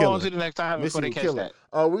but let's will go kill on it. to the next time before they Missy catch will kill that.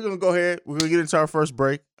 it. We're gonna go ahead. We're gonna get into our first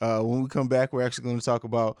break. When we come back, we're actually gonna talk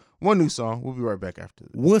about one new song. We'll be right back after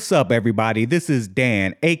this. What's up, everybody? This is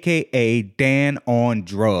Dan, aka Dan on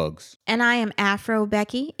Drugs. And I am Afro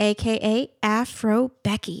Becky, aka Afro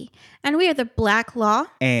Becky. And we are the Black Law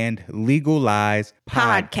And Legalize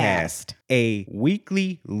Podcast, a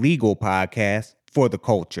weekly legal podcast for the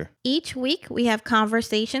culture. Each week, we have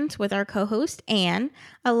conversations with our co-host, Anne,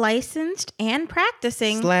 a licensed and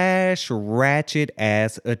practicing / ratchet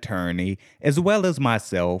ass attorney, as well as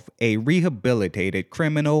myself, a rehabilitated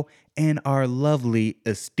criminal, and our lovely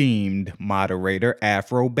esteemed moderator,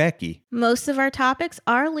 Afro Becky. Most of our topics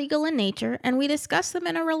are legal in nature, and we discuss them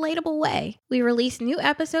in a relatable way. We release new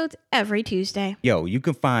episodes every Tuesday. Yo, you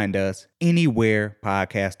can find us anywhere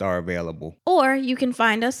podcasts are available. Or you can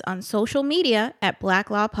find us on social media at Black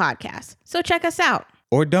Law Podcast. So check us out.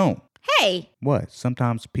 Or don't. Hey! What?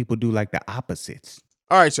 Sometimes people do like the opposites.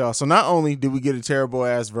 All right, y'all. So not only did we get a terrible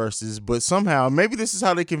ass verses, but somehow maybe this is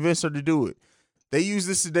how they convinced her to do it. They used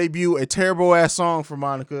this to debut a terrible ass song for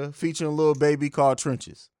Monica featuring Lil Baby called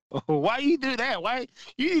Trenches. Why you do that? Why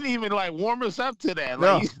you didn't even like warm us up to that?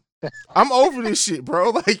 No, I'm over this shit, bro.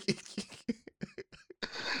 Like,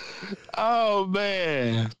 oh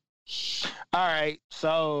man. All right,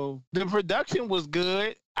 so the production was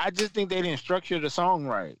good. I just think they didn't structure the song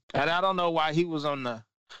right, and I don't know why he was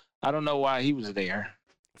I don't know why he was there.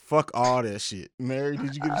 fuck all that shit. Mary,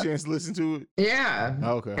 did you get a chance to listen to it? Yeah.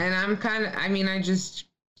 Okay. And I'm kind of,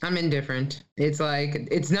 I'm indifferent. It's like,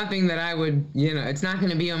 it's nothing that I would, it's not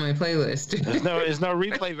going to be on my playlist. There's no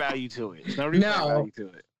replay value to it. There's no replay value to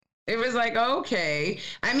it. It was like, okay.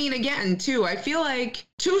 I mean, again, too, I feel like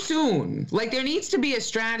too soon. Like, there needs to be a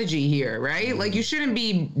strategy here, right? Mm-hmm. Like, you shouldn't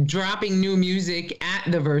be dropping new music at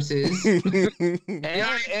the verses. and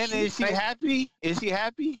is she happy? Is she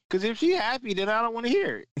happy? Because if she's happy, then I don't want to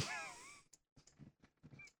hear it.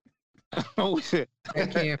 I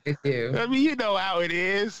can't with you. I mean, you know how it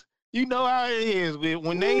is. You know how it is.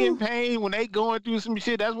 When they in pain, when they going through some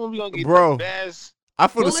shit, that's when we going to get the best. I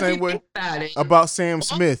feel the same way about Sam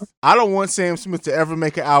Smith. I don't want Sam Smith to ever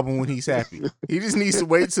make an album when he's happy. He just needs to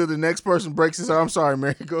wait till the next person breaks his heart. I'm sorry,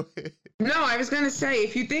 Mary. Go ahead. No, I was going to say,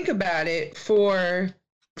 if you think about it, for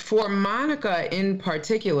Monica in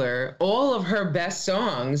particular, all of her best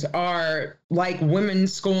songs are like women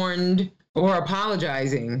scorned or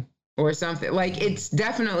apologizing or something. Like, it's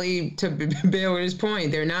definitely, to Bill with his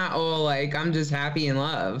point, they're not all like, I'm just happy in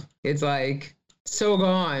love. It's like, so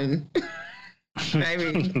gone. I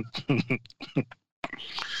mean,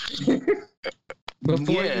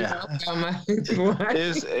 before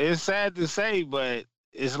it's sad to say, but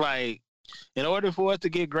it's like, in order for us to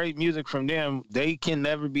get great music from them, they can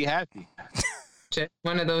never be happy. Just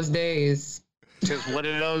one of those days. Just one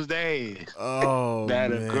of those days. Oh,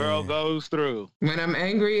 that man. A girl goes through. When I'm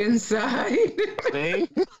angry inside. See?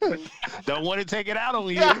 Don't want to take it out on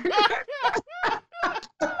you.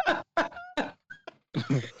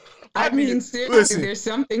 I mean, seriously, there's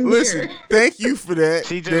something here. Thank you for that.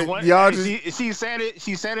 She just she said it.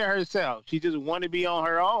 She said it herself. She just wanted to be on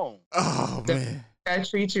her own. Oh man, I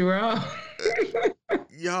treat you wrong.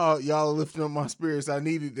 y'all lifting up my spirits. I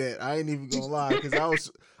needed that. I ain't even gonna lie, because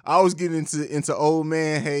I was getting into old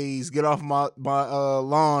man haze. Get off my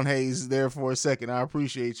lawn haze there for a second. I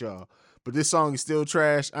appreciate y'all. But this song is still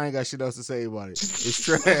trash. I ain't got shit else to say about it. It's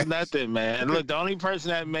trash. It's nothing, man. Look, the only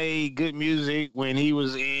person that made good music when he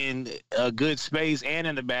was in a good space and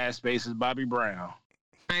in a bad space is Bobby Brown.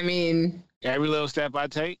 I mean, every little step I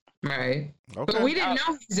take. Right. Okay. But we didn't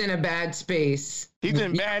know he's in a bad space. He's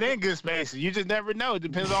in bad and good spaces. You just never know. It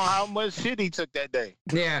depends on how much shit he took that day.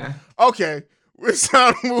 Yeah. Okay. It's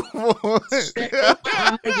time to move on.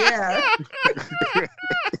 Yeah.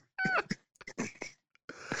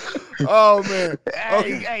 Oh man!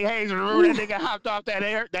 Hey, remember that nigga hopped off that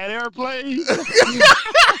airplane?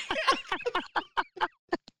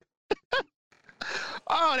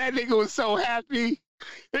 Oh, that nigga was so happy.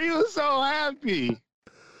 He was so happy.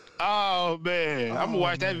 Oh man, I'm gonna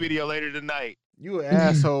watch that video later tonight. You an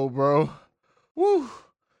asshole, bro. Woo.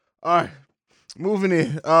 All right, moving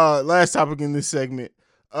in. Last topic in this segment.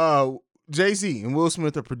 Jay-Z and Will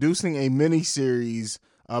Smith are producing a mini series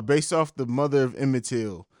based off the mother of Emmett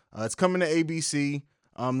Till. It's coming to ABC.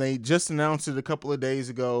 They just announced it a couple of days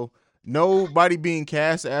ago. nobody being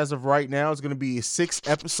cast as of right now. It's going to be a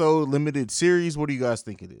 6-episode limited series. What do you guys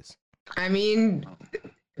think it is? I mean,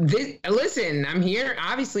 listen, I'm here.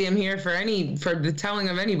 Obviously, I'm here for the telling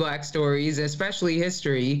of any Black stories, especially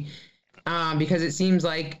history, because it seems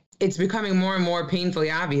like it's becoming more and more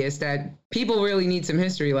painfully obvious that people really need some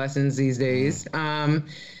history lessons these days.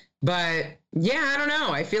 But yeah, I don't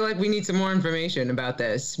know. I feel like we need some more information about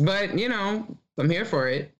this. But, you know, I'm here for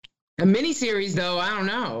it. A miniseries, though, I don't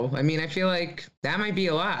know. I mean, I feel like that might be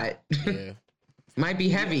a lot. Yeah. Might be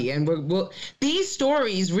heavy. And these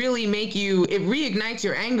stories really make you, it reignites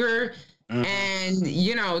your anger. And,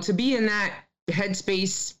 you know, to be in that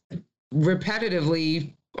headspace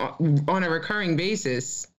repetitively on a recurring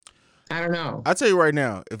basis, I don't know. I'll tell you right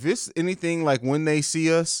now, if it's anything like When They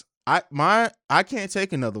See Us, I can't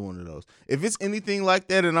take another one of those. If it's anything like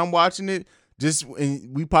that and I'm watching it,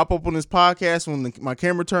 and we pop up on this podcast when my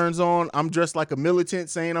camera turns on, I'm dressed like a militant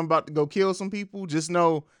saying I'm about to go kill some people, just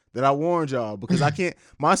know that I warned y'all, because I can't,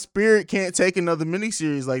 my spirit can't take another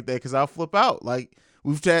miniseries like that, because I'll flip out. Like,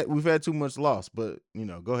 we've had too much loss, but you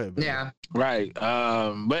know, go ahead, baby. Yeah. Right.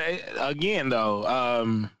 But again, though,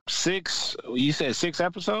 you said 6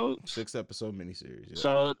 episodes? 6-episode miniseries. Yeah.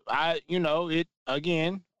 So it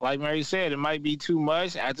again, like Mary said, it might be too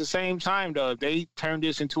much. At the same time, though, if they turned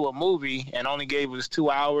this into a movie and only gave us 2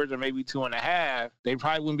 hours or maybe 2.5, they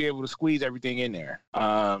probably wouldn't be able to squeeze everything in there.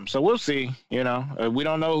 So we'll see. You know, we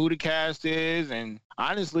don't know who the cast is, and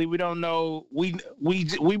honestly, we don't know. We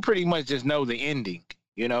pretty much just know the ending.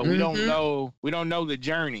 You know, we don't know the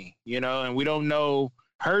journey. You know, and we don't know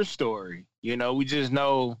her story. You know, we just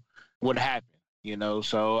know what happened. You know,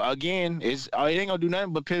 so again, it ain't gonna do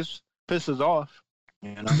nothing but piss us off.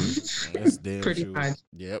 You know, that's damn pretty true. much.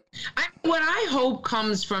 Yep. What I hope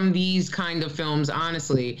comes from these kind of films,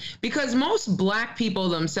 honestly, because most Black people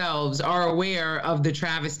themselves are aware of the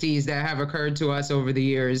travesties that have occurred to us over the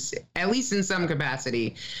years, at least in some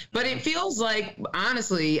capacity. But it feels like,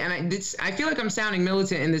 honestly, and I feel like I'm sounding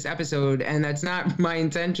militant in this episode, and that's not my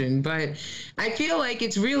intention, but I feel like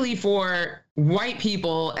it's really for white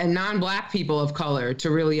people and non-Black people of color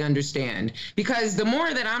to really understand, because the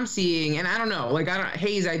more that I'm seeing, and I don't know, like,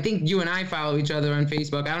 Hayes, I think you and I follow each other on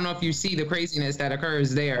Facebook. I don't know if you see the craziness that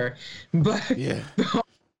occurs there, but Yeah.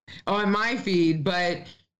 on my feed, but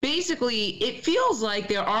basically it feels like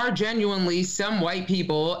there are genuinely some white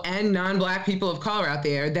people and non-Black people of color out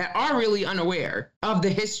there that are really unaware of the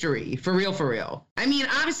history, for real. I mean,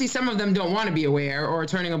 obviously some of them don't want to be aware or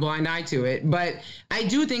turning a blind eye to it, but I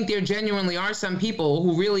do think there genuinely are some people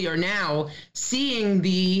who really are now seeing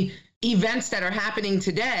the events that are happening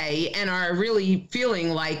today and are really feeling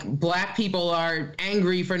like Black people are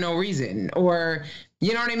angry for no reason, or,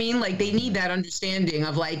 you know what I mean? Like, they need that understanding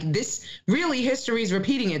of, like, this really history is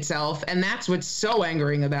repeating itself, and that's what's so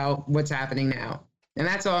angering about what's happening now. And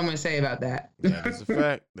that's all I'm going to say about that. That is a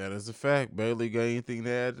fact. That is a fact. Bailey, got anything to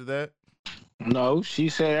add to that? No, she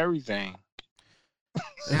said everything.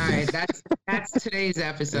 All right, that's today's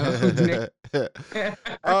episode.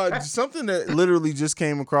 Something that literally just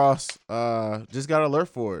came across, just got alert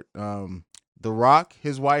for it. The Rock,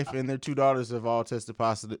 his wife, and their 2 daughters have all tested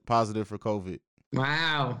positive for COVID.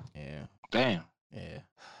 Wow. Yeah. Damn. Yeah.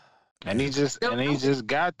 And he just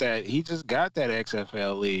got that. He just got that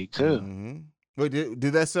XFL league too. Mm-hmm. Wait,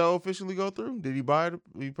 did that sale officially go through? Did he buy it?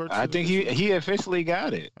 He purchased it? I think he officially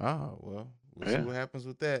got it. Oh, well. We'll see what happens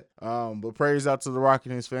with that. But prayers out to The Rock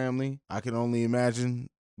and his family. I can only imagine.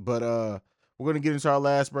 But we're going to get into our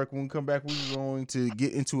last break. When we come back, we're going to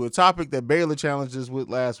get into a topic that Baylor challenged us with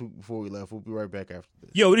last week before we left. We'll be right back after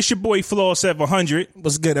this. Yo, this your boy Flaw 700.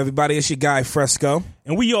 What's good, everybody? It's your guy, Fresco.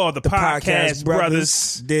 And we are the Podcast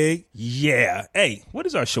Brothers. Dig? Yeah. Hey, what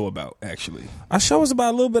is our show about, actually? Our show is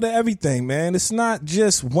about a little bit of everything, man. It's not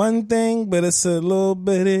just one thing, but it's a little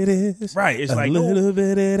bit of this. Right. It's a like little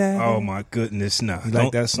bit of that. Oh, my goodness. No. You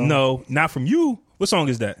like that song? No, not from you. What song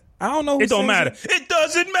is that? I don't know. It don't matter. It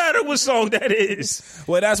doesn't matter what song that is.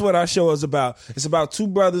 Well, that's what our show is about. It's about 2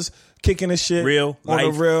 brothers kicking the shit. Real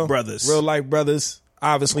life brothers. Real life brothers.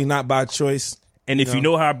 Obviously not by choice. And if you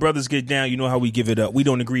know how brothers get down, you know how we give it up. We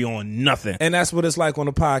don't agree on nothing. And that's what it's like on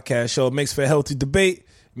the podcast show. It makes for healthy debate,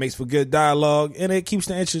 makes for good dialogue, and it keeps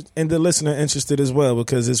the listener interested as well,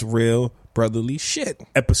 because it's real brotherly shit.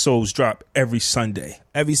 Episodes drop every Sunday.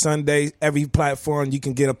 Every Sunday, every platform you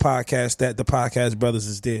can get a podcast that the Podcast Brothers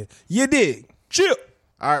is there. You dig? Chill.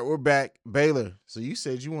 All right, we're back. Baylor, so you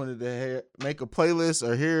said you wanted to make a playlist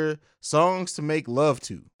or hear songs to make love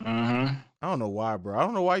to. Mm-hmm. I don't know why, bro. I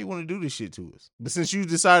don't know why you want to do this shit to us. But since you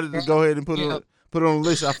decided to go ahead and put put it on the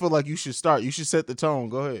list. I feel like you should start. You should set the tone.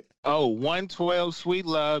 Go ahead. Oh, 112 Sweet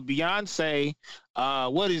Love, Beyonce.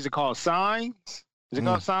 What is it called? Signs? Is it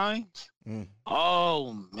called Signs?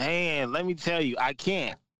 Oh man, let me tell you, I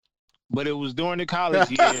can't. But it was during the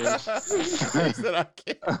college years. Said I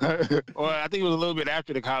can't. Or I think it was a little bit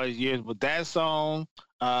after the college years. But that song,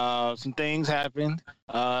 some things happened.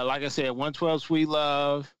 Like I said, 112 Sweet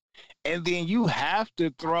Love. And then you have to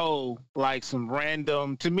throw like some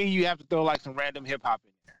random, to me, you have to throw like some random hip hop in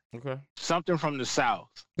there. Okay. Something from the South.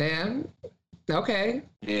 Yeah. Okay.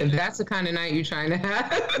 Yeah. If that's the kind of night you're trying to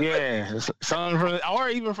have. Yeah. Something from, or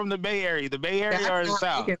even from the Bay Area. The Bay Area or the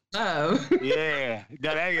South. Love. Yeah.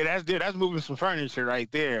 That's moving some furniture right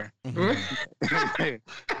there.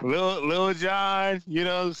 Lil Jon, you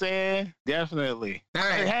know what I'm saying? Definitely. All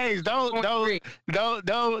right. Hey, don't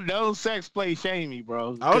sex play shame me,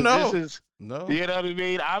 bro. Oh no. This is, no. You know what I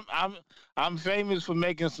mean? I'm famous for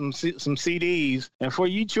making some CDs, and for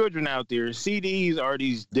you children out there, CDs are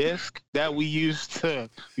these discs that we used to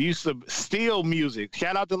steal music.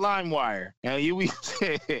 Shout out to LimeWire, and we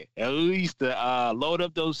used to load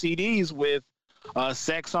up those CDs with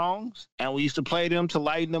sex songs, and we used to play them to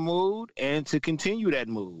lighten the mood and to continue that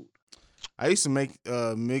mood. I used to make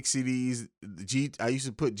mix CDs. I used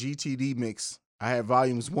to put GTD mix. I had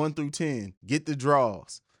volumes 1 through 10. Get the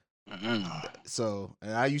draws. So,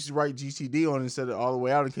 and I used to write GTD on it and set it all the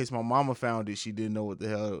way out in case my mama found it. She didn't know what the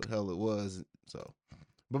hell it was. So,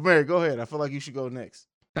 but Mary, go ahead. I feel like you should go next.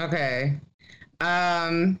 Okay.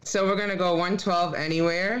 So we're gonna go 112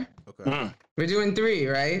 anywhere. Okay. We're doing 3,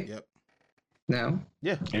 right? Yep. No.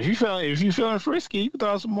 Yeah. If you feeling frisky, you can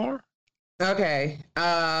throw some more. Okay.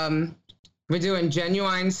 We're doing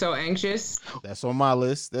Genuine So Anxious. That's on my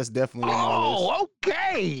list. That's definitely on my list. Oh,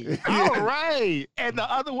 okay. All right. And the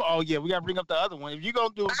other one, oh yeah, we gotta bring up the other one. If you're gonna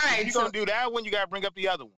do do that one, you gotta bring up the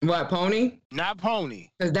other one. What, Pony? Not Pony.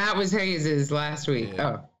 Because that was Hayes's last week.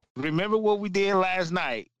 Yeah. Oh. Remember what we did last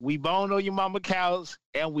night? We boned on your mama couch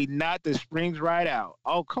and we knocked the springs right out.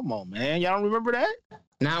 Oh, come on, man. Y'all don't remember that?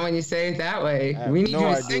 Not when you say it that way. We need no you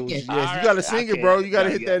to idea sing what it. you gotta sing it, bro. You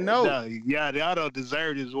gotta hit that note. No, yeah, y'all don't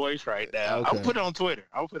deserve his voice right now. Okay. I'll put it on Twitter.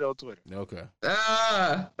 Okay.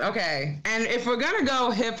 Okay. And if we're gonna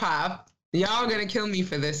go hip hop, y'all gonna kill me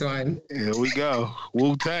for this one. Here we go.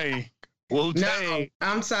 Wu-Tang. No,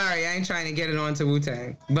 I'm sorry. I ain't trying to get it onto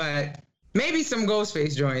Wu-Tang. But maybe some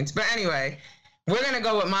Ghostface joints. But anyway, we're gonna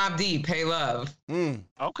go with Mobb Deep, Hey Love.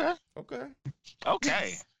 Okay.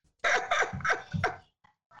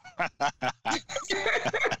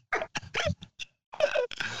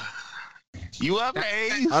 You up,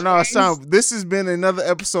 Hayes? I know. This has been another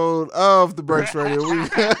episode of the Breaks Radio.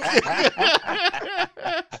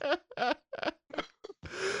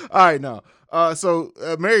 All right, now. So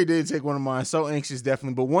Mary did take one of mine. So Anxious,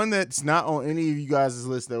 definitely, but one that's not on any of you guys'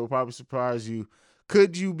 list that will probably surprise you.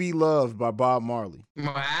 Could You Be Loved by Bob Marley.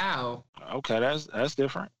 Wow. Okay, that's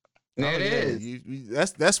different. It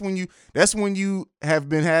is. That's when you have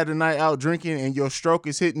been had a night out drinking and your stroke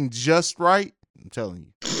is hitting just right. I'm telling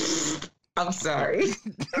you. I'm sorry.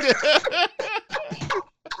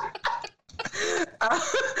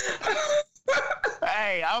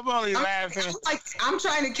 Hey, I'm only laughing. I'm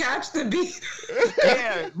trying to catch the beat.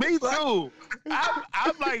 Yeah, me too.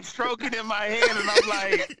 I'm like stroking in my head, and I'm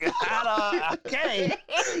like, I can't.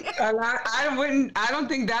 And I don't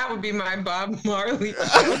think that would be my Bob Marley.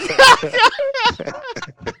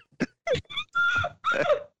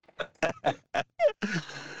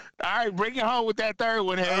 All right, bring it home with that third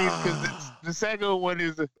one, Hayes, because the second one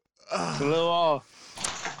is a little off.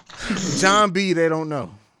 John B. They Don't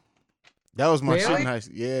Know. That was my shit in Really? high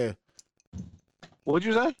school. Yeah. What'd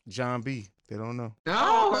you say? John B. They Don't Know.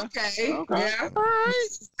 Oh, okay. Okay. Yeah. All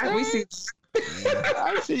right. We see.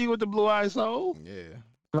 I see you with the blue eyed soul. Yeah.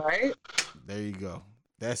 Right? There you go.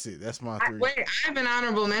 That's it. That's my 3. Wait, I have an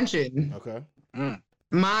honorable mention. Okay.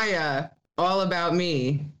 Maya, All About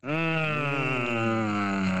Me.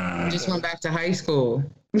 Mm. Just went back to high school.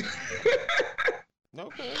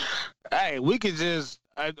 Okay. Hey, we could just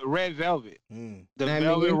Red Velvet, the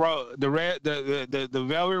Velvet Rope, the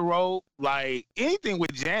Velvet Rope, like anything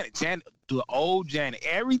with Janet, the old Janet,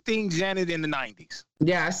 everything Janet in the 90s.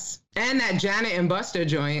 Yes, and that Janet and Buster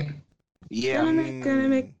joint. Yeah, Gonna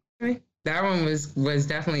make that one was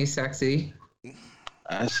definitely sexy.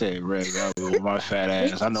 I said Red Velvet with my fat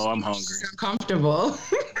ass. I know I'm hungry. He's uncomfortable.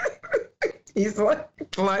 He's like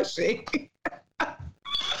blushing.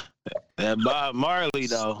 That Bob Marley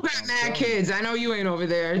though. You got mad kids. I know you ain't over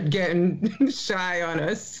there getting shy on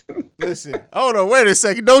us. Listen, hold on, wait a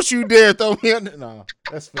second. Don't you dare throw me under. No,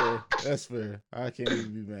 that's fair. That's fair. I can't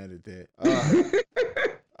even be mad at that.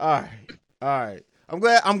 All right. All right. I'm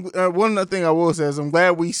glad. One other thing I will say is I'm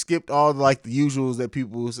glad we skipped all the usuals that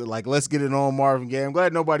people said, like, let's get it on Marvin Gaye. I'm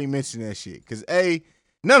glad nobody mentioned that shit. Because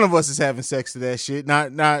none of us is having sex to that shit.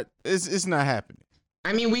 It's not happening.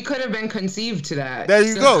 I mean, we could have been conceived to that. There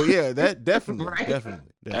you go. Yeah, that definitely, Right? definitely.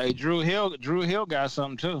 Hey, Drew Hill got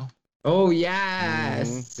something too. Oh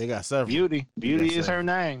yes. They got several. Beauty is her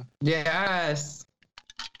name. Yes.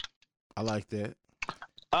 I like that.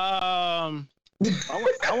 I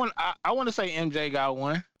want to say MJ got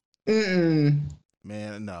one. Mm-mm.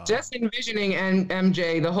 Man, no. Just envisioning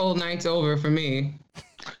MJ, the whole night's over for me.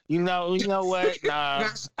 You know what? Nah,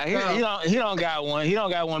 he don't got one. He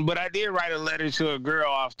don't got one. But I did write a letter to a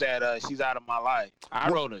girl off that she's out of my life.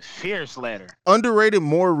 I wrote a fierce letter. Underrated,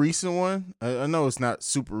 more recent one. I know it's not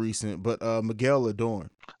super recent, but Miguel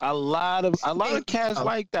Adorn. A lot of cats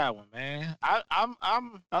like that one, man.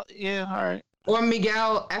 Yeah, all right. Or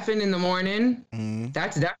Miguel effing in the morning. Mm-hmm.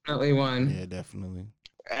 That's definitely one. Yeah, definitely.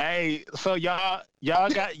 Hey, so y'all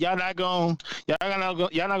not gonna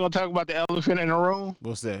talk about the elephant in the room?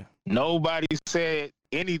 What's that? Nobody said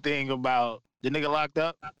anything about the nigga locked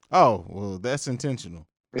up. Oh, well, that's intentional.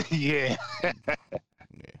 Yeah. Yeah.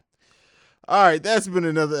 All right, that's been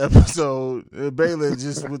another episode. Baylor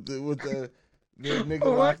just with the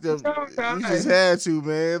nigga locked up. You just had to,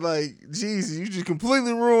 man. Like, Jesus, you just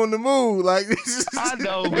completely ruined the mood. Like, I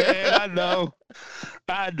know, man.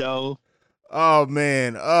 I know. Oh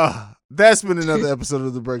man, that's been another episode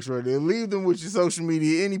of The Breaks Radio. Leave them with your social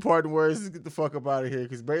media. Any parting words? Let's get the fuck up out of here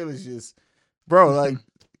because Baylor's just, bro. Like,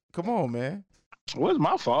 come on, man. What's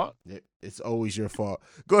my fault? It's always your fault.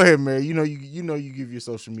 Go ahead, Mary. You give your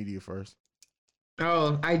social media first.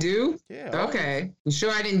 Oh, I do? Yeah. Okay. You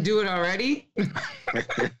sure I didn't do it already?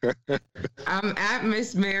 I'm at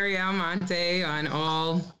Miss Mary Almonte on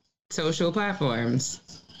all social platforms.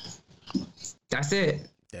 That's it.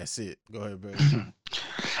 That's it. Go ahead, baby.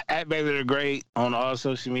 At Baby the Great on all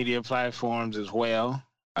social media platforms as well.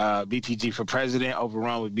 BTG for President,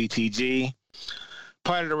 overrun with BTG.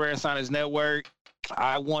 Part of the Rare Science Network.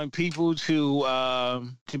 I want people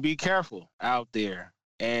to be careful out there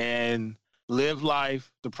and live life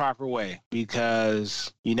the proper way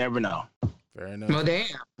because you never know. Fair enough. Well, damn.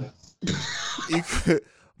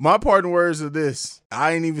 My parting words are this.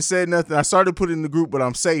 I ain't even said nothing. I started putting in the group, but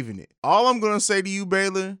I'm saving it. All I'm going to say to you,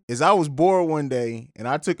 Baylor, is I was bored one day, and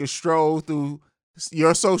I took a stroll through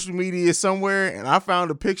your social media somewhere, and I found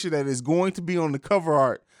a picture that is going to be on the cover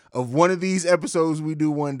art of one of these episodes we do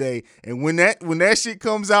one day. And when that shit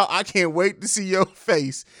comes out, I can't wait to see your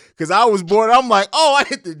face, because I was bored. I'm like, oh, I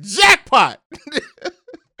hit the jackpot.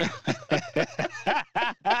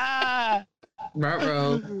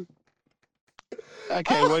 Ruh-roh. I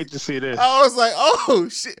can't wait to see this. I was like, oh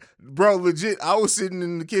shit, bro, legit. I was sitting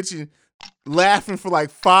in the kitchen laughing for like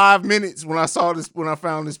 5 minutes when I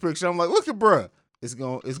found this picture. I'm like, look at bruh. It's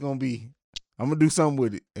gonna be. I'm gonna do something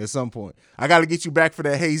with it at some point. I got to get you back for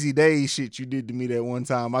that Hazy Days shit you did to me that one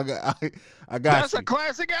time. I got. That's you. a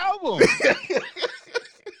classic album.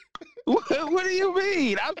 What do you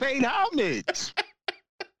mean? I paid homage.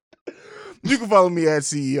 You can follow me at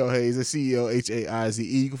CEO Hayes, at CEO HAIZE.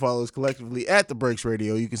 You can follow us collectively at The Breaks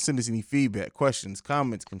Radio. You can send us any feedback, questions,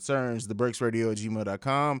 comments, concerns,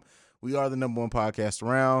 thebreaksradio@gmail.com. We are the #1 podcast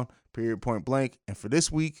around, period, point blank. And for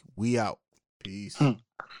this week, we out. Peace.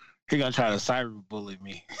 He gonna try to cyber bully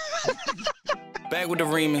me. Back with the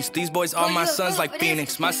remix. These boys are my sons like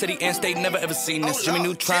Phoenix. My city and state never ever seen this. Jimmy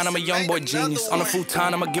Neutron, I'm a young boy genius. On a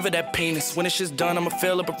futon, I'ma give it that penis. When it's just done, I'ma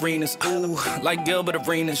fill up arenas. Ooh, like Gilbert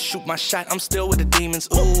Arenas. Shoot my shot, I'm still with the demons.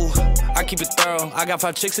 Ooh, I keep it thorough. I got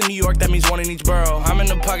 5 chicks in New York, that means 1 in each borough. I'm in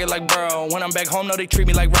the pocket like Burrow. When I'm back home, no, they treat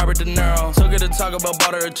me like Robert De Niro. Took her to Taco Bell,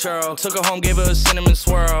 bought her a churro. Took her home, gave her a cinnamon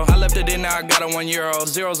swirl. I left it in, now I got her €1.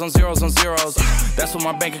 Zeros on zeros on zeros. That's what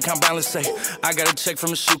my bank account balance say. I got a check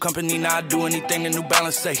from a shoe company, now I do anything the New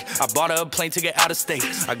Balance say. I bought her a plane ticket out of state.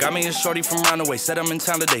 I got me a shorty from Roundaway. Said I'm in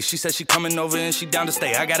town today. She said she coming over and she down to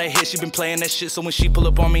stay. I got a hit, she been playing that shit. So when she pull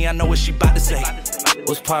up on me, I know what she bout to say.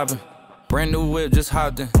 What's poppin'? Brand new whip, just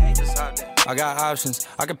hopped in. I got options.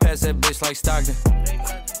 I can pass that bitch like Stockton.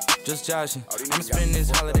 Just joshing. I'ma spend this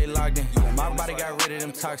holiday locked in. My body got rid of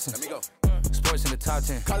them toxins. Sports in the top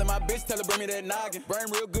 10. Callin' my bitch, tell her bring me that noggin. Brain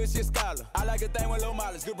real good, she a scholar. I like a thing with low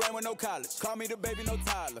mileage, good brain with no college. Call me the baby, no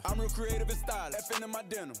Tyler. I'm real creative and stylish. F in my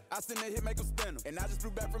denim. I send a hit, make them spin 'em. And I just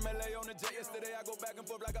flew back from LA on the jet yesterday. I go back and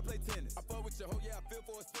forth like I play tennis. I fuck with your hoe, yeah, I feel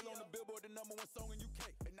for it. Still on the Billboard, the #1 song in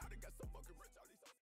UK.